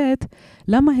 כ"ב,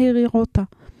 למה הריעות?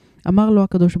 אמר לו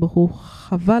הקדוש ברוך הוא,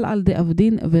 חבל על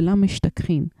דאבדין ולמה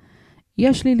משתכחין.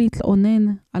 יש לי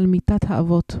להתלונן על מיתת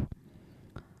האבות.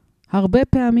 הרבה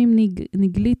פעמים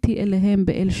נגליתי אליהם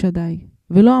באל שדי,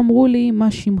 ולא אמרו לי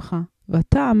מה שמך.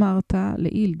 ואתה אמרת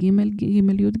לעיל ג'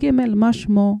 י' מה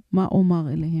שמו, מה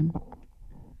אומר אליהם.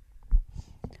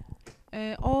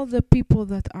 All the people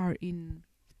that are in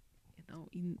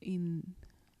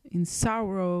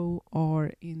sorrow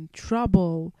or in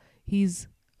trouble, his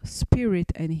spirit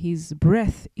and his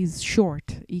breath is short.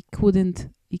 He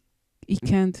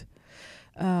can't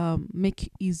make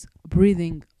his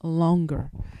breathing longer.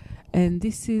 And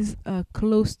this is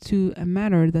close to a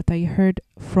matter that I heard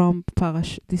from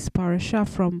this parasha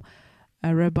from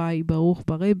Rabbi Baruch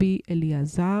Barebi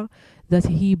Eliezer, that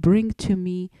he bring to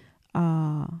me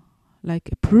like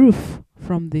a proof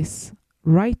from this,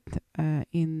 right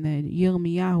in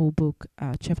Yirmiyahu book,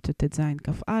 chapter Tetzayin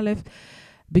Kaf Aleph,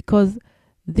 because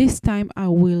this time I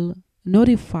will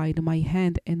notify my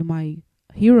hand and my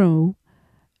hero,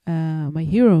 my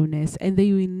hero-ness, and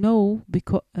they will know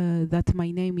because that my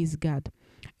name is God.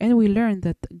 And we learn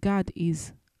that God is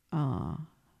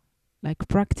like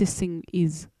practicing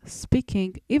is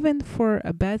speaking, even for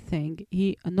a bad thing.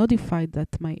 He notified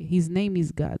that his name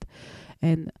is God,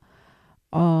 and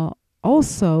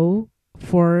also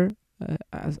for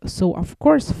so of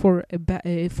course for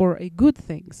a good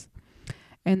things.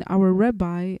 And our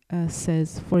rabbi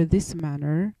says for this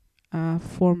manner,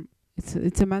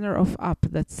 it's a manner of up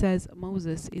that says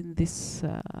Moses in this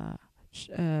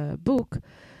book,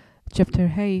 chapter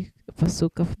Hey,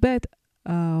 pasuk of Bet,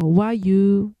 why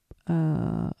you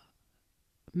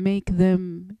make them,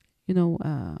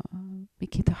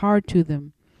 make it hard to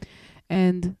them.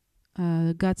 And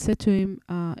God said to him,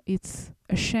 it's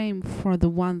a shame for the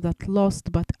one that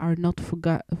lost but are not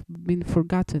been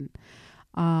forgotten.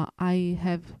 I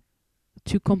have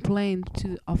to complain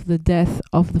of the death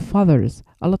of the fathers.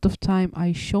 A lot of time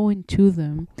I showing to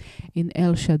them in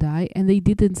El Shaddai, and they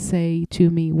didn't say to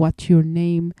me, what's your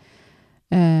name?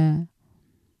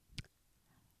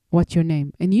 What's your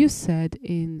name? And you said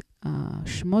in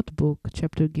Shmot book,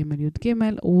 chapter Gimel Yud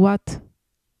Gimel, what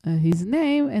his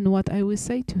name and what I will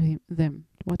say to them.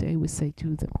 What I will say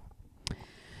to them.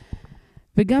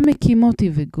 וגם מקימותי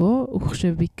וגו,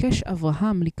 וכשביקש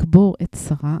אברהם לקבור את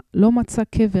שרה, לא מצא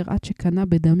קבר עד שקנה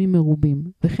בדמים מרובים.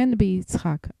 וכן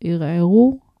ביצחק,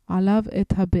 ערערו עליו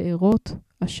את הבארות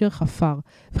אשר חפר.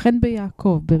 וכן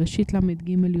ביעקב, בראשית למד ג'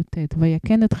 י"ט,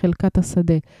 ויקן את חלקת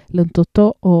השדה,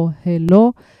 לנטותו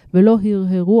אוהלו, ולא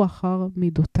הרהרו אחר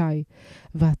מידותיי.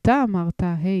 ואתה אמרת,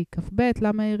 כ"ב,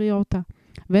 למה הריעות?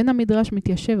 ואין המדרש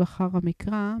מתיישב אחר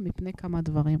המקרא מפני כמה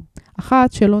דברים.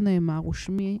 אחת, שלא נאמר,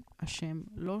 ושמי השם,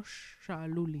 לא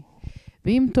שאלו לי.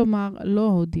 ואם תאמר, לא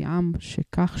הודיעם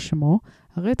שכך שמו,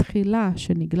 הרי תחילה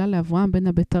שנגלה לאברהם בין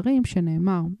הבתרים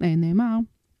שנאמר,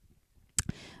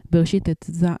 בראשית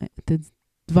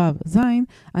ט"ו זין,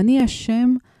 אני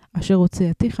השם אשר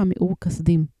הוצאתיך מאור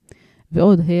כסדים.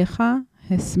 ועוד היכה,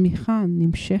 הסמיכה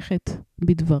נמשכת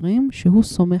בדברים שהוא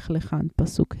סומך לכאן.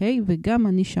 פסוק ה' וגם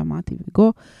אני שמעתי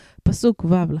וגו. פסוק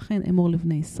ו' לכן אמור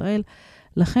לבני ישראל.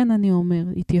 לכן אני אומר,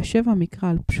 התיישב המקרא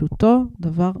על פשוטו,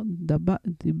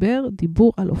 דיבר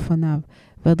דיבור על אופניו.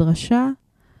 והדרשה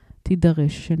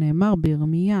תידרש, שנאמר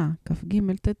בירמיה כ"ג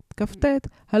כ"ט,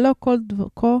 הלא כל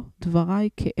דבריי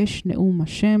כאש נאום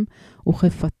השם,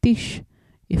 וכפטיש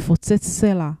יפוצץ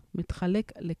סלע,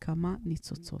 מתחלק לכמה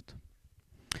ניצוצות.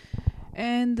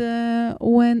 And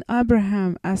when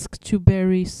Abraham asked to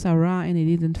bury Sarah and he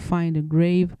didn't find a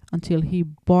grave until he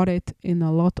bought it in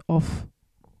a lot of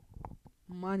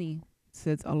money, it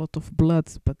says a lot of blood,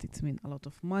 but it means a lot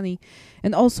of money.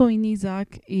 And also in Isaac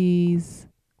is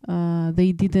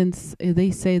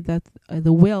they say that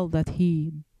the well that he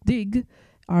dig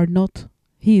are not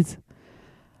his.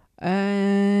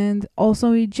 And also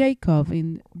in Jacob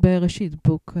in Bereshit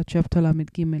book chapter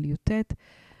Lamed Gimel Yutet,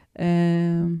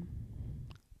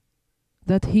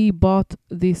 that he bought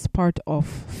this part of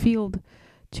field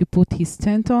to put his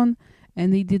tent on,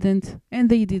 and they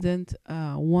didn't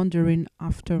wandering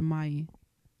after my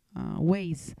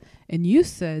ways. And you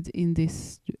said in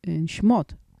Shmot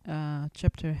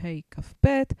chapter Hey Kaf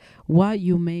Bet, why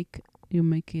you make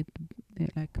it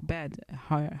like bad,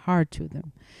 hard to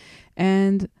them.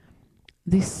 And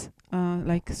this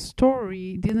like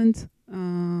story didn't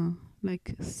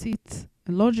like sit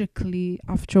logically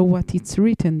after what it's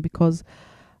written, because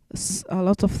a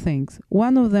lot of things.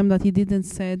 One of them, that he didn't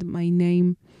said my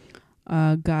name,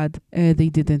 God. They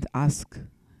didn't ask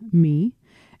me,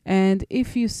 and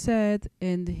if you said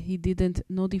and he didn't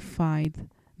notified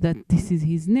that this is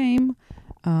his name,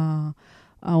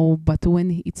 but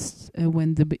when it's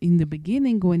in the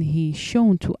beginning, when he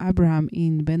shown to Abraham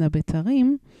in Ben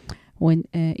Abetarim, when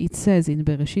it says in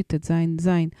Bereshit Zayin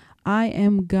Zayin, I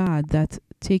am God that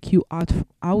take you out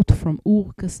from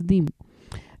Ur Kasdim.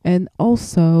 And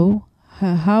also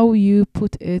how you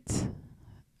put it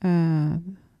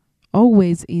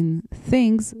always in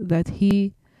things that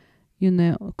he,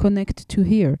 connect to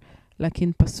here, like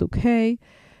in Pasuk Hey,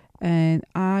 and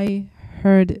I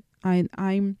heard, and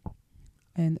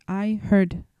I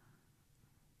heard,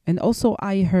 and also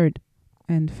I heard,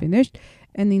 and finished,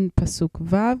 and in Pasuk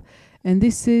Vav, and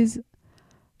this is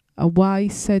why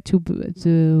said to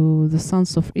the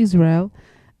sons of Israel,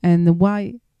 and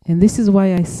why. And this is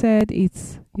why I said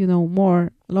it's,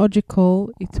 more logical.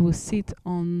 It will sit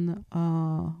on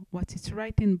what is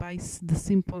written by the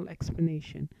simple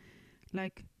explanation.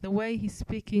 Like the way he's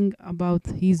speaking about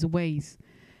his ways.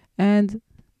 And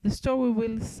the story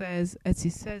will says, as he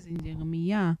says in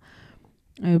Jeremiah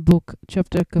book,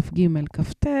 chapter Kaf Gimel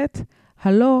Kaf Tet,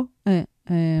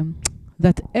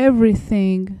 that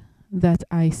everything that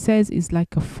I says is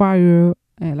like a fire,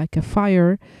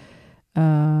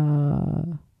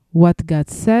 what God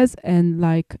says, and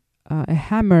like a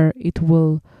hammer, it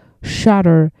will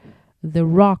shatter the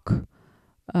rock,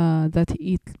 that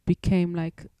it became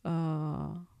like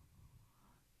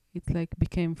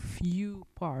became few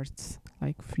parts,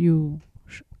 like few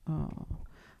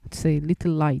let's say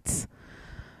little lights.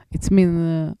 It's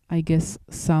mean I guess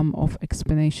some of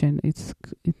explanation. It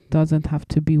doesn't have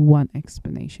to be one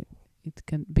explanation. It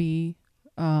can be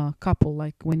a couple,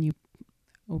 like when you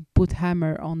put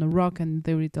hammer on a rock and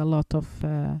there is a lot of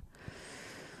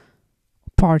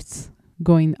parts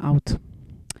going out.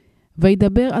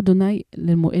 וידבר אדוני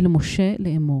אל משה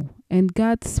לאמור. And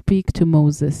God speak to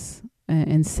Moses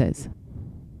and says,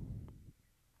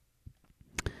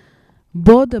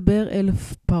 בוא דבר אל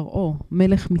פרעה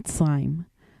מלך מצרים,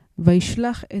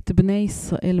 וישלח את בני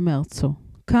ישראל מארצו.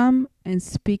 Come and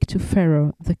speak to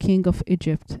Pharaoh, the king of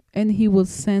Egypt, and he will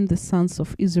send the sons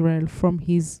of Israel from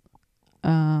his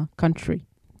country,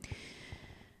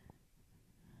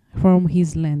 from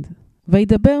his land.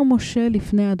 וידבר משה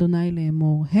לפני אדוני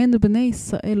לאמור, הן בני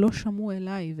ישראל לא שמעו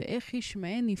אליי, ואיך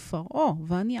ישמעני פרעה,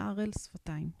 ואני ערל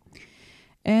שפתיים.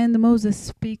 And Moses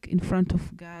speak in front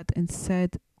of God and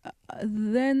said,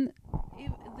 then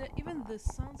even the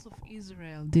sons of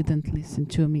Israel didn't listen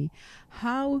to me.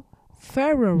 How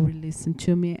Pharaoh will listen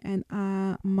to me, and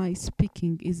my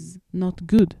speaking is not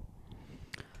good.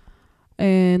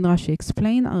 And Rashi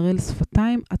explain, ערל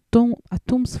שפתיים,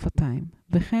 אטום שפתיים.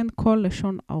 וכן כל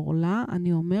לשון עורלה,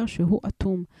 אני אומר שהוא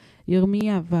אטום.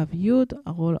 ירמיה ו' י',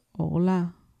 עורלה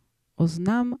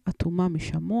אוזנם, אטומה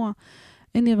משמוע.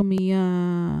 אין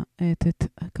ירמיה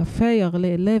כ"ה,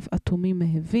 ערלי לב, אטומים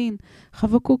מהבין.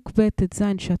 חבקוק ב' ט"ז,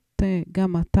 שתה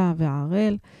גם אתה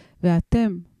וערל,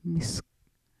 ואתם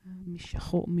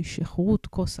משחרות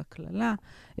כוס הכללה,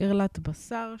 ערלת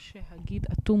בשר, שהגיד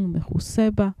אטום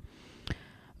ומכוסה בה.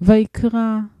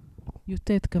 ויקרא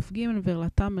י"ט כ"ג,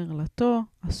 וערלתם ערלתו,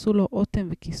 עשו לו אוטם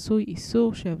וכיסוי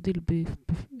איסור שיבדיל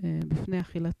בפני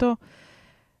אכילתו.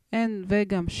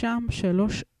 וגם שם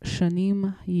 3 שנים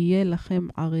יהיה לכם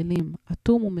ערלים,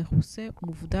 אטום ומכוסה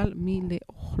ומובדל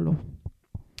מלאוכלו.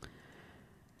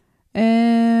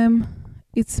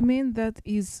 It's mean that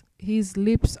his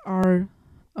lips are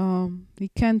he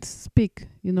can't speak,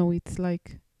 it's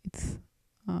like it's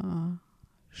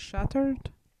shattered.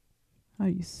 How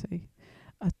you say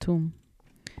atum?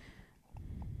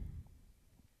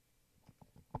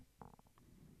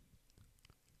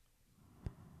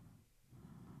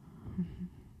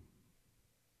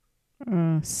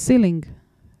 Sealing.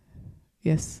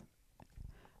 Yes,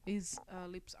 his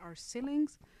lips are sealing.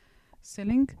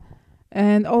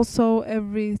 And also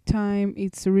every time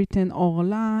it's written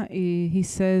orla, he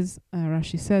says,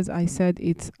 Rashi says, I said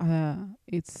it's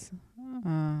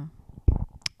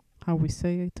how we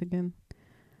say it again?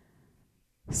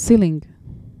 Sealing.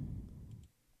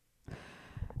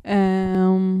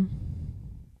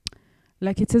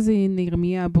 Like it says in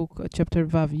Jeremiah book, chapter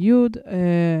Vav Yud,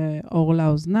 Orla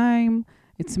Oznaim,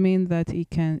 it means that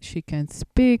she can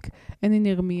speak. And in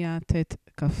Jeremiah Tet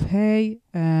Kaf Hey,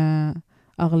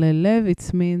 Arle Lev,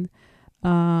 it means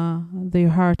their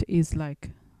heart is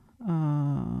like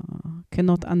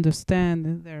cannot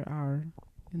understand. There are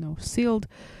sealed.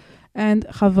 And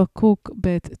Habakkuk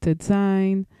bet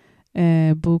Tetzain,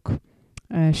 book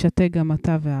שתה גם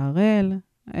אתה והערל.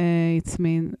 It's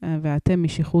mean, ואתם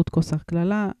משיכות כוס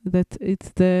הקללה, that it's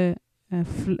the,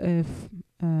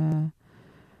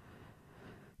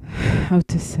 how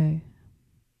to say,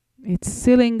 it's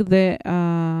sealing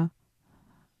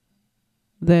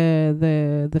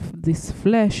this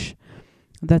flesh,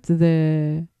 that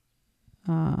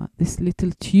this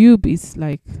little tube is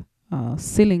like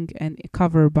sealing and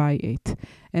covered by it.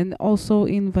 And also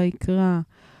in Vaikra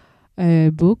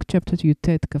book, chapter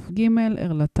י"ט כ"ג,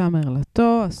 ערלתם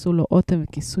ערלתו, עשו לו אוטם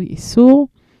וכיסוי איסור.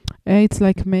 It's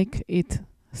like make it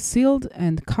sealed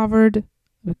and covered,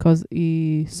 because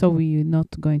so we're not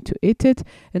going to eat it.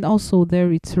 And also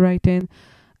there it's written,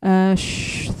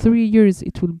 3 years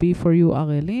it will be for you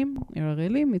ערלים.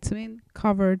 ערלים, it's mean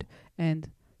covered and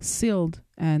sealed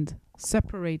and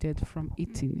separated from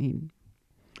eating in.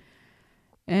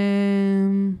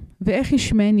 ואיך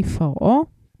ישמעני פרעה?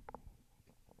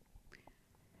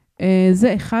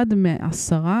 זה אחד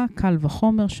מ10 קל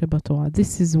וחומר שבתורה.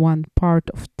 This is one part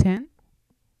of 10.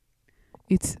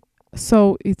 It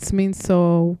means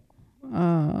so.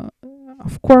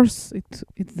 Of course,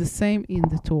 it's the same in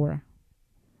the Torah.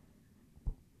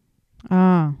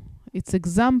 It's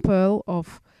example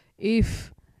of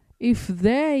if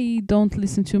they don't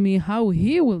listen to me, how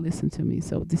he will listen to me.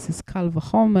 So this is kal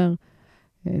v'chomer.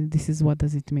 This is what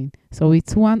does it mean. So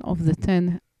it's one of the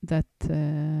 10 that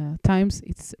times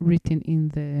it's written in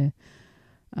the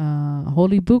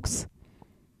holy books,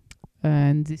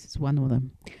 and this is one of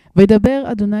them. וידבר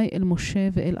אדוני אל משה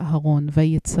ואל אהרון,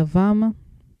 ויצבם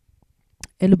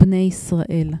אל בני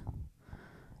ישראל,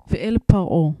 ואל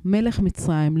פרעה, מלך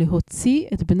מצרים, להוציא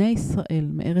את בני ישראל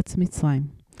מארץ מצרים.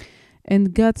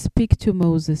 And God speak to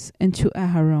Moses and to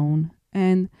Aaron,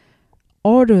 and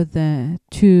order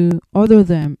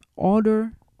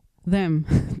them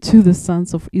to the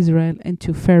sons of Israel and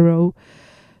to Pharaoh,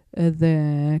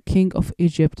 the king of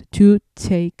Egypt, to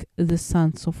take the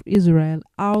sons of Israel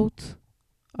out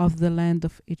of the land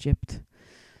of Egypt.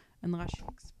 And Rashi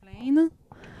explain,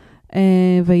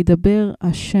 וידבר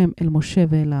השם אל משה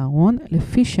ואל אהרון,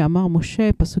 לפי שאמר משה,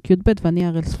 פסוק י"ב, ואני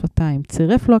אראה שפתיים.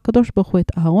 צירף לו הקדוש ברוך הוא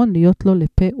את אהרון להיות לו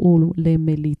לפה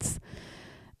ולמליץ.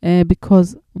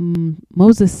 Because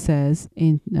Moses says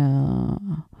in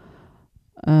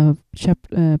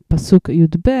pasuk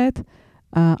yudbet,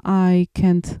 I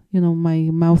can't, my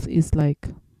mouth is like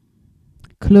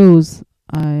closed,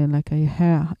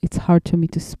 it's hard to me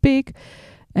to speak,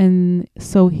 and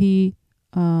so he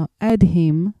God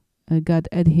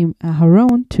add him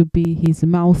Aaron to be his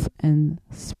mouth and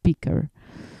speaker.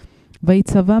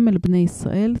 ויצבם אל בני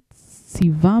ישראל,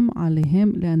 ציבם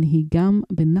עליהם להנהיגם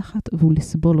בנחת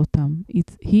ולסבול אותם.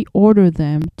 He ordered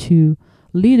them to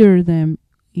leader them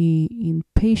in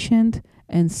patient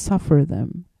and suffer them.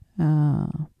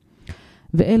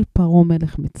 ואל פרעה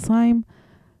מלך מצרים,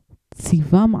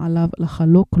 ציבם עליו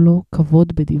לחלוק לו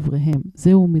כבוד בדבריהם.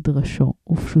 זהו מדרשו.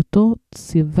 ופשוטו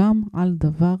ציבם על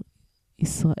דבר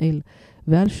ישראל,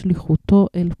 ועל שליחותו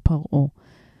אל פרעה.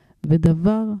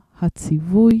 ודבר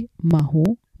הציווי מהו?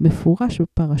 מפורש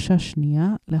בפרשה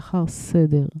שנייה לאחר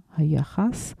סדר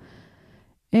היחס,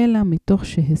 אלא מתוך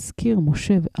שהזכיר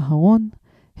משה ואהרון,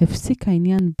 הפסיק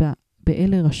העניין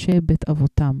באלה ראשי בית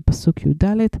אבותם. פסוק י"ד,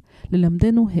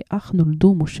 ללמדנו האח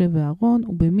נולדו משה ואהרון,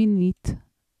 ובמי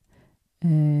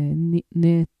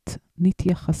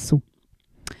נתייחסו.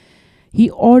 He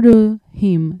ordered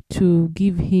him to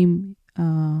give him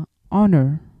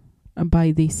honor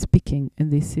by the speaking,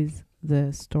 and this is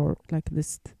the story, like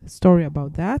this story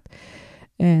about that,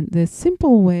 and the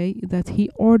simple way that he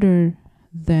ordered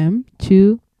them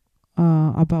to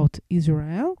about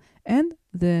Israel, and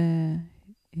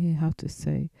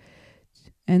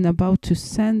and about to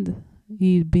send,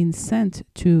 he'd been sent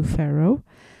to Pharaoh,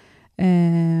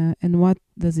 and what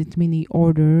does it mean he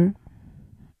order?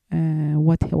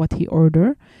 What he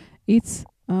ordered? It's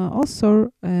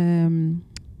also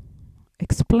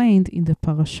explained in the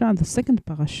parasha, the second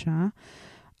parasha,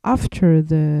 after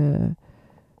the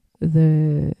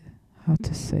how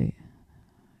to say,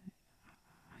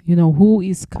 who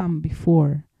is come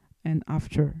before and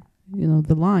after,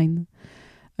 the line,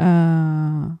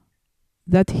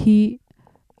 that he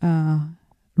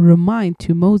remind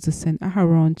to Moses and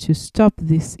Aaron to stop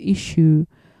this issue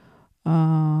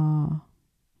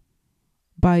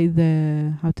by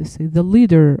the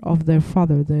leader of their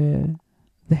father,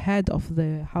 the head of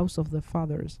the house of the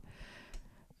fathers,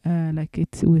 like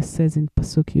it says in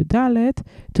pasuk Yudalet,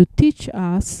 to teach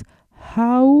us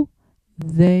how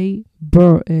they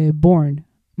born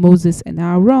Moses and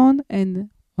Aaron, and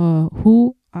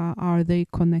who are they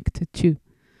connected to?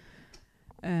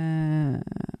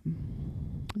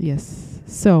 Yes.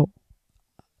 So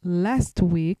last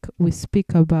week we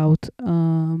speak about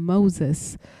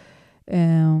Moses,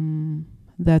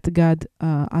 that God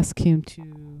asked him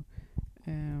to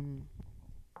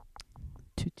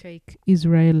take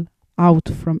Israel out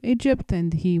from Egypt,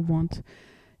 and he want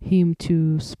him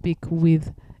to speak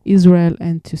with Israel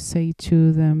and to say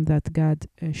to them that God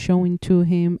showing to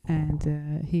him,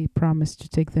 and he promised to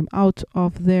take them out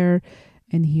of there,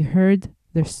 and he heard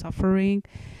their suffering,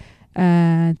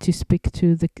 and to speak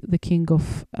to the king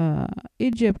of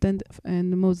Egypt,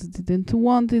 and Moses didn't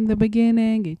want in the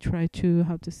beginning. He tried to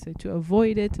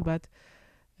avoid it, but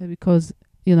because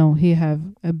he have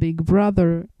a big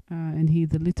brother, and he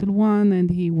the little one,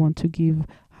 and he want to give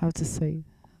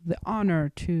the honor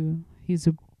to his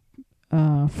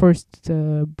first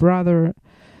brother,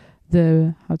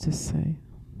 the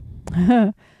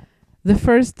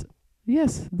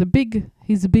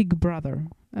his big brother,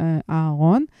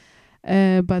 Aaron.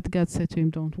 But God said to him,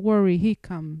 don't worry, he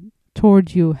come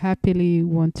toward you happily,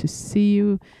 want to see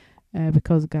you,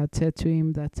 because God said to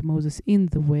him that Moses in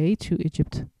the way to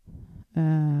Egypt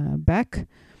back,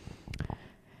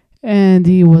 and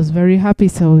he was very happy,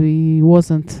 so he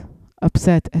wasn't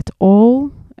upset at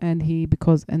all, and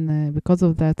because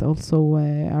of that also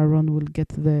Aaron will get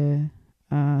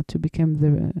to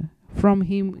become from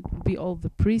him be all the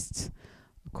priests,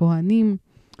 Kohanim,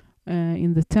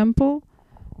 in the temple.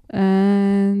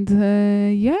 And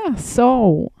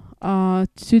so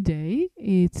today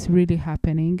it's really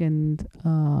happening, and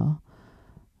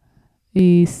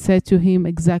he said to him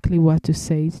exactly what to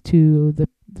say to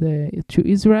to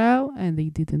Israel, and they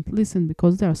didn't listen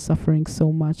because they are suffering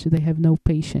so much. They have no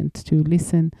patience to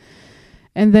listen.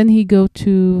 And then he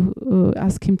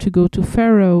ask him to go to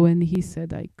Pharaoh, and he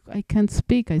said, I can't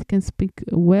speak. I can speak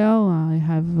well. I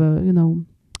have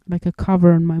like a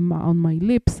cover on my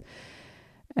lips.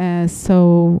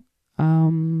 So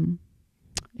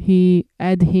he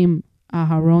add him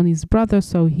Aaron, his brother,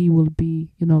 so he will be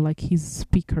like his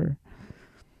speaker.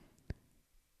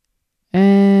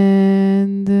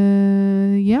 And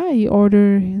he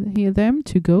ordered them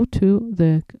to go to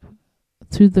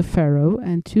the Pharaoh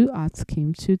and to ask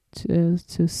him to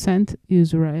send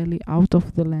Israel out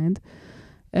of the land.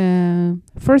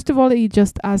 First of all, he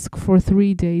just asked for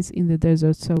 3 days in the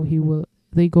desert, so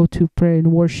they go to pray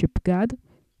and worship God.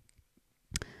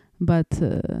 But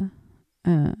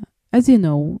as you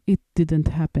know, it didn't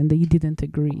happen. They didn't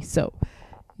agree. So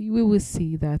we will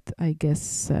see that, I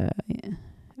guess,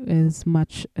 as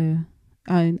much in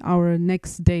our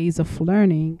next days of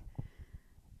learning.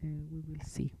 We will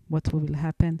see what will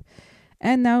happen.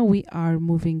 And now we are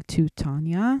moving to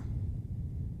Tania.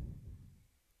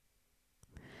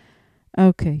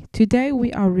 Okay, today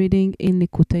we are reading in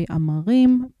Likutei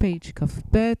Amarim, page Kaf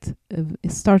Bet,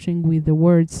 starting with the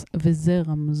words Veze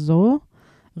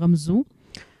Ramzu,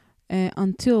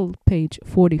 until page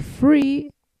 44,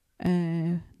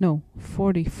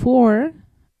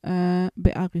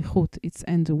 Be'arichut. It's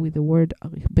ended with the word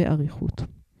Be'arichut.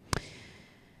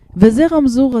 וזה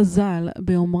רמזו רז"ל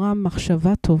באומרם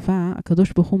מחשבה טובה,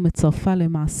 הקדוש ברוך הוא מצרפה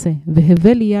למעשה,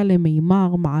 והבל יהיה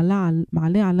למימר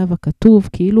מעלה עליו הכתוב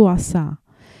כאילו עשה.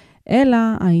 אלא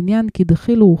העניין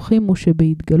כדחילו ורחימו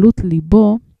שבהתגלות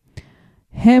ליבו,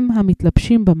 הם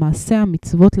המתלבשים במעשה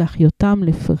המצוות להחיותם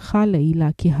לפרחה לעילה,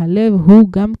 כי הלב הוא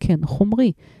גם כן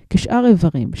חומרי, כשאר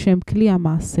איברים שהם כלי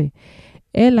המעשה,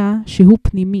 אלא שהוא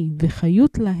פנימי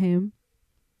וחיות להם,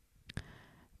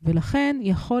 ולכן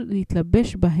יכול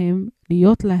להתלבש בהם,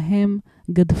 להיות להם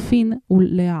גדפין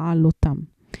ולהעלותם.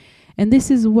 And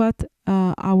this is what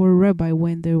our rabbi,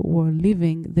 when they were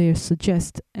living, they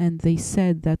suggest, and they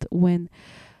said that when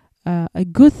a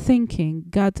good thinking,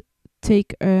 God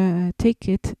take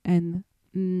it and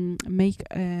make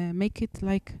it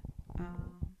like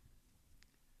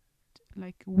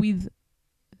with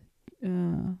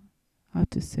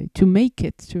to make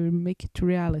it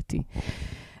reality.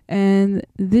 And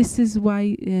this is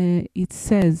why it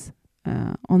says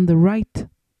on the right,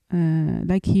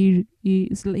 like he's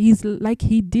like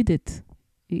he did it.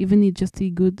 Even he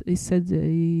said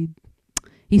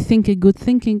he think a good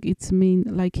thinking. It's mean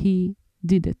like he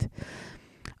did it.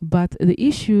 But the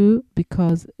issue,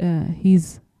 because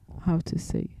he's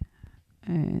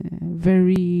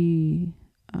very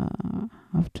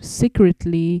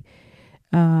secretly.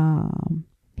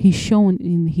 He's shown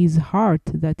in his heart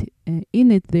that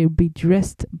in it they'll be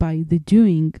dressed by the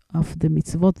doing of the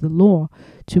mitzvot, the law,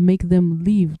 to make them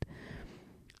live,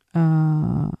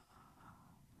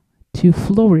 to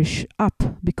flourish up,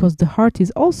 because the heart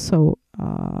is also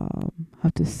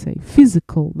how to say,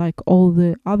 physical, like all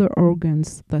the other organs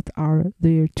that are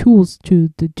their tools to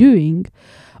the doing,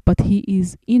 but he is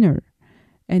inner,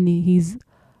 and he's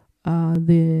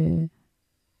the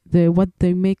what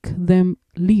they make them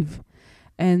live.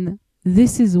 And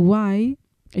this is why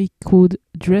he could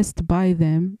dressed by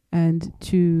them and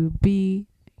to be,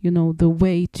 the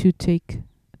way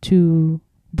to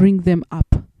bring them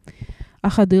up.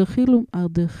 אך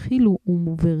הדרכילו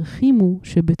ומברחימו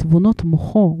שבתבונות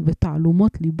מוחו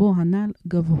ותעלומות ליבו הנ"ל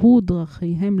גבהו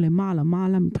דרכיהם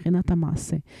למעלה מבחינת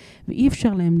המעשה. ואי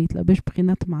אפשר להם להתלבש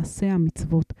בחינת מעשה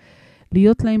המצוות,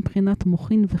 להיות להם בחינת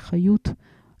מוחין וחיות,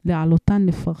 לעלותן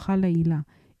לפרחה לעילה.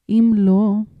 אם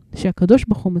לא, שהקדוש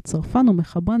ברוך הוא מצרפן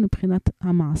ומחברן מבחינת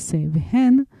המעשה,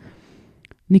 והן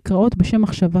נקראות בשם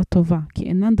מחשבה טובה, כי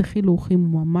אינן דחילו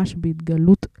וכימו ממש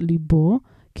בהתגלות ליבו,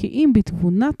 כי אם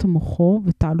בתבונת מוחו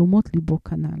ותעלומות ליבו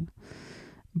כנ"ל.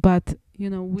 But,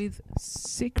 with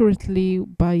secretly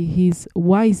by his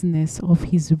wiseness of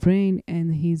his brain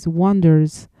and his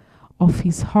wonders of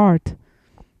his heart,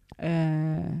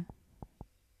 and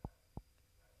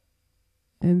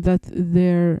that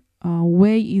their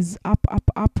way is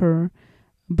upper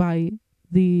by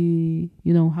the,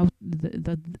 how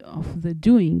that of the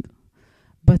doing,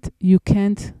 but you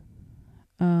can't,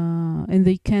 and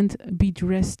they can't be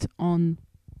dressed on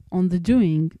the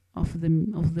doing of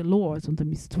the laws, on the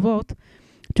mitzvot,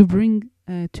 to bring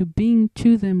to being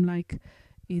to them like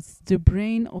it's the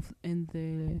brain of and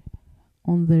the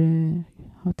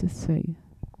how to say,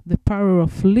 the power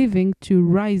of living to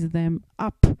rise them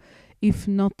up. If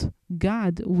not,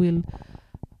 God will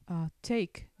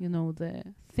take the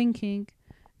thinking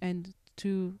and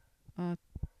to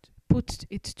put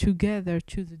it together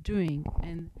to the doing,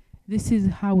 and this is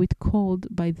how it called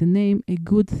by the name a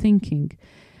good thinking,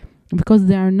 because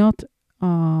they are not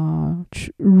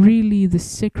really the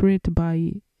secret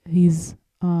by his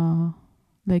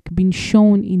like being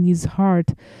shown in his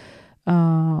heart,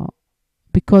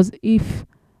 because if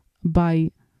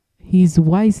by his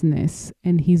wiseness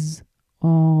and his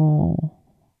how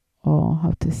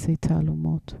to say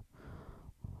talumot,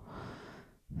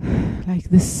 like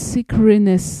the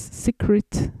secretness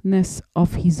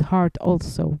of his heart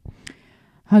also.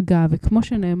 הגה, וכמו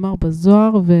שנאמר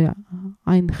בזוהר,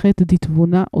 ועין חטא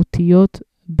דתבונה אותיות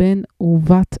בן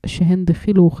ובת שהן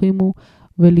דחילו וחימו,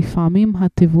 ולפעמים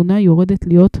התבונה יורדת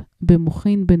להיות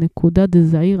במוחין בנקודה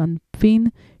דזעיר אנפין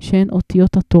שהן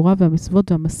אותיות התורה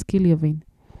והמצוות והמשכיל יבין.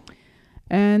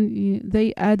 And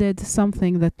they added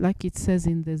something that, like it says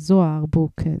in the Zohar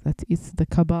book, that it's the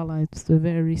Kabbalah, it's the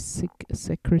very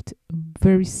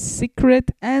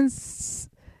secret and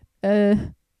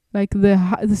like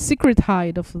the secret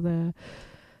hide of the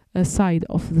side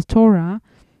of the Torah,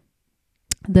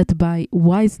 that by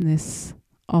wiseness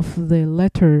of the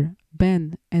letter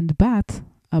Ben and Bat,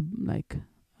 like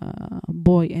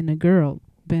boy and a girl,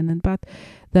 Ben and Bat,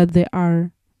 that they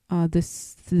are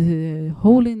the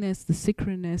holiness, the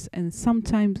secretness, and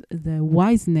sometimes the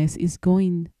wiseness is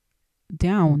going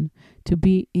down to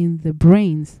be in the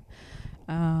brains,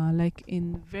 like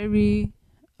in very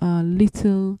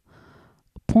little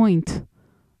point,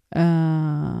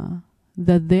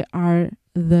 that they are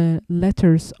the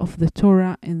letters of the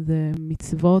Torah and the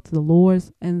mitzvot, the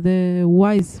laws, and the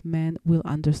wise man will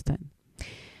understand.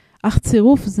 אך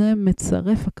צירוף זה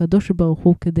מצרף הקדוש ברוך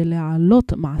הוא כדי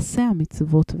להעלות מעשה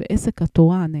המצוות ועסק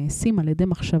התורה הנעשים על ידי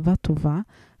מחשבה טובה,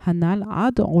 הנ"ל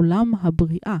עד עולם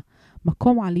הבריאה,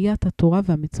 מקום עליית התורה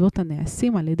והמצוות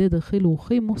הנעשים על ידי דרכי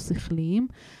לוחים ושכליים,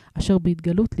 אשר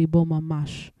בהתגלות ליבו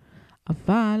ממש.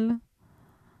 אבל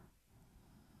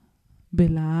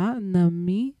בלה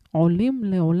נמי עולים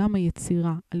לעולם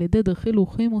היצירה, על ידי דרכי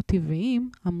לוחים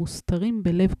וטבעיים המוסתרים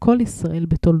בלב כל ישראל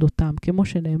בתולדותם, כמו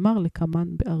שנאמר לקמן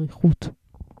באריכות.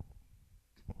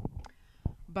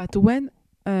 But when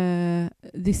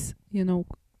this,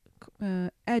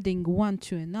 adding one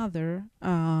to another,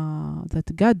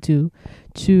 that God do,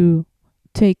 to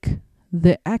take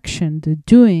the action, the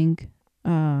doing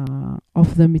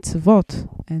of the mitzvot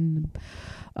and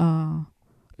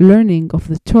learning of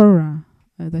the Torah,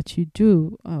 that you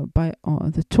do by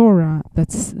the Torah,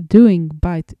 that's doing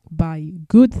by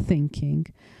good thinking,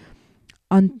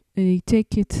 and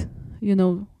take it,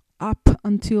 up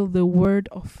until the word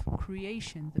of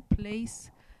creation, the place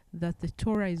that the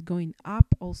Torah is going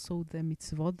up, also the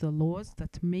mitzvot, the laws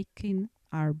that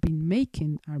are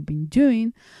been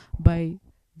doing by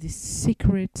the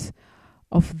secrets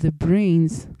of the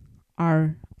brains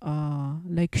are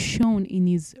like shown in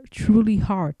his truly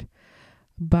heart,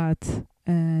 but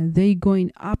they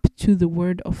going up to the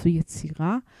word of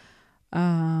Yetzirah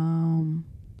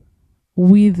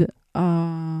with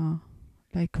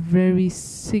like very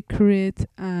secret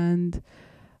and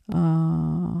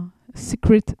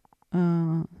secret,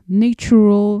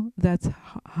 natural, that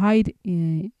hide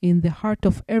in the heart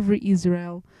of every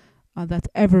Israel that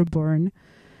ever born.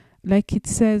 Like it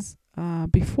says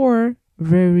before,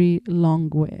 very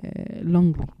longly.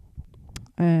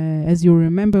 As you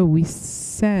remember, we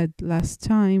said last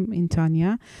time in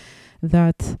Tania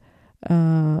that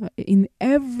in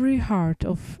every heart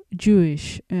of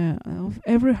of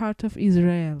every heart of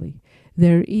Israeli,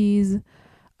 there is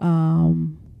a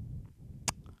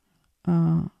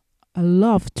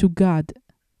love to God.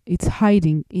 It's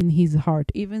hiding in his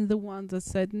heart. Even the ones that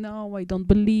said, "No, I don't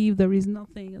believe, there is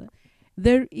nothing."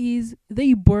 There is,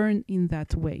 they burn in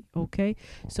that way, okay?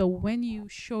 So when you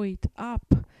show it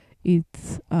up,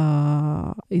 it's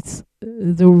the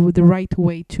right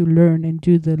way to learn and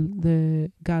do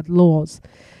the God laws.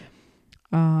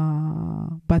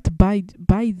 But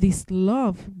by this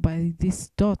love, by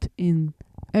this dot in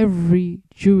every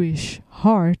Jewish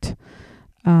heart,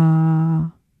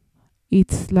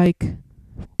 it's like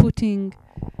putting,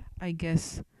 I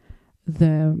guess,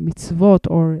 the mitzvot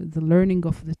or the learning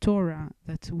of the Torah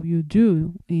that you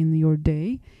do in your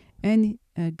day, and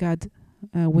God,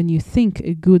 when you think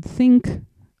a good thing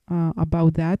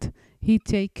about that, he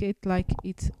take it like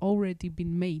it's already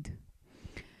been made,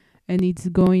 and it's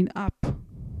going up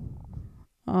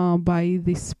by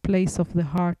this place of the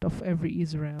heart of every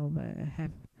Israel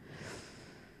have.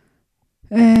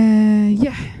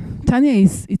 Yeah, Tanya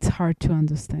it's hard to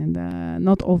understand.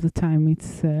 Not all the time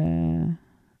it's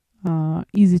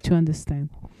easy to understand.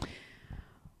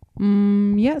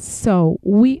 Yes, so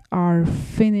we are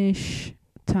finished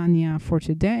Tanya for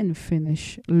today and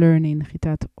finish learning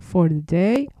Hatat for the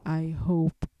day. I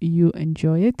hope you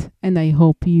enjoy it, and I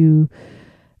hope you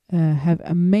have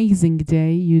amazing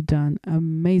day. You done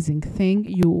amazing thing.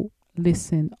 You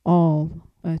listen all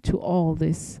to all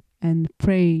this and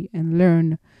pray and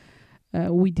learn.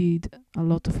 We did a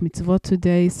lot of mitzvot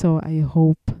today, so I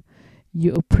hope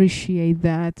you appreciate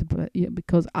that, but yeah,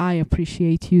 because I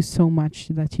appreciate you so much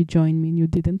that you joined me and you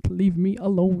didn't leave me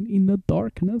alone in the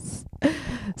darkness.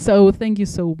 So thank you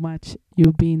so much.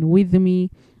 You've been with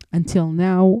me until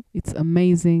now. It's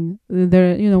amazing.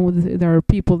 There are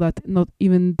people that not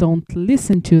even don't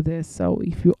listen to this. So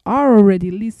if you are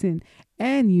already listening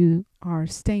and you are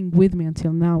staying with me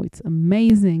until now, it's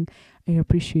amazing. I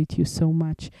appreciate you so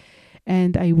much.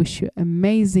 And I wish you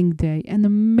amazing day, an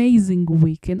amazing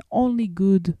week, and only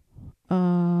good,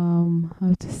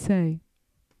 how to say,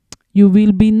 you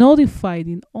will be notified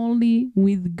in only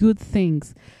with good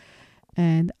things.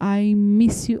 And I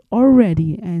miss you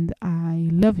already, and I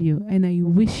love you, and I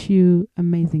wish you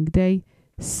amazing day.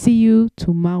 See you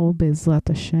tomorrow, Be'ezrat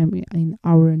Hashem, in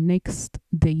our next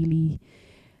daily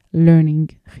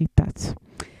learning Chitat.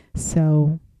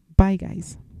 So, bye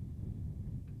guys.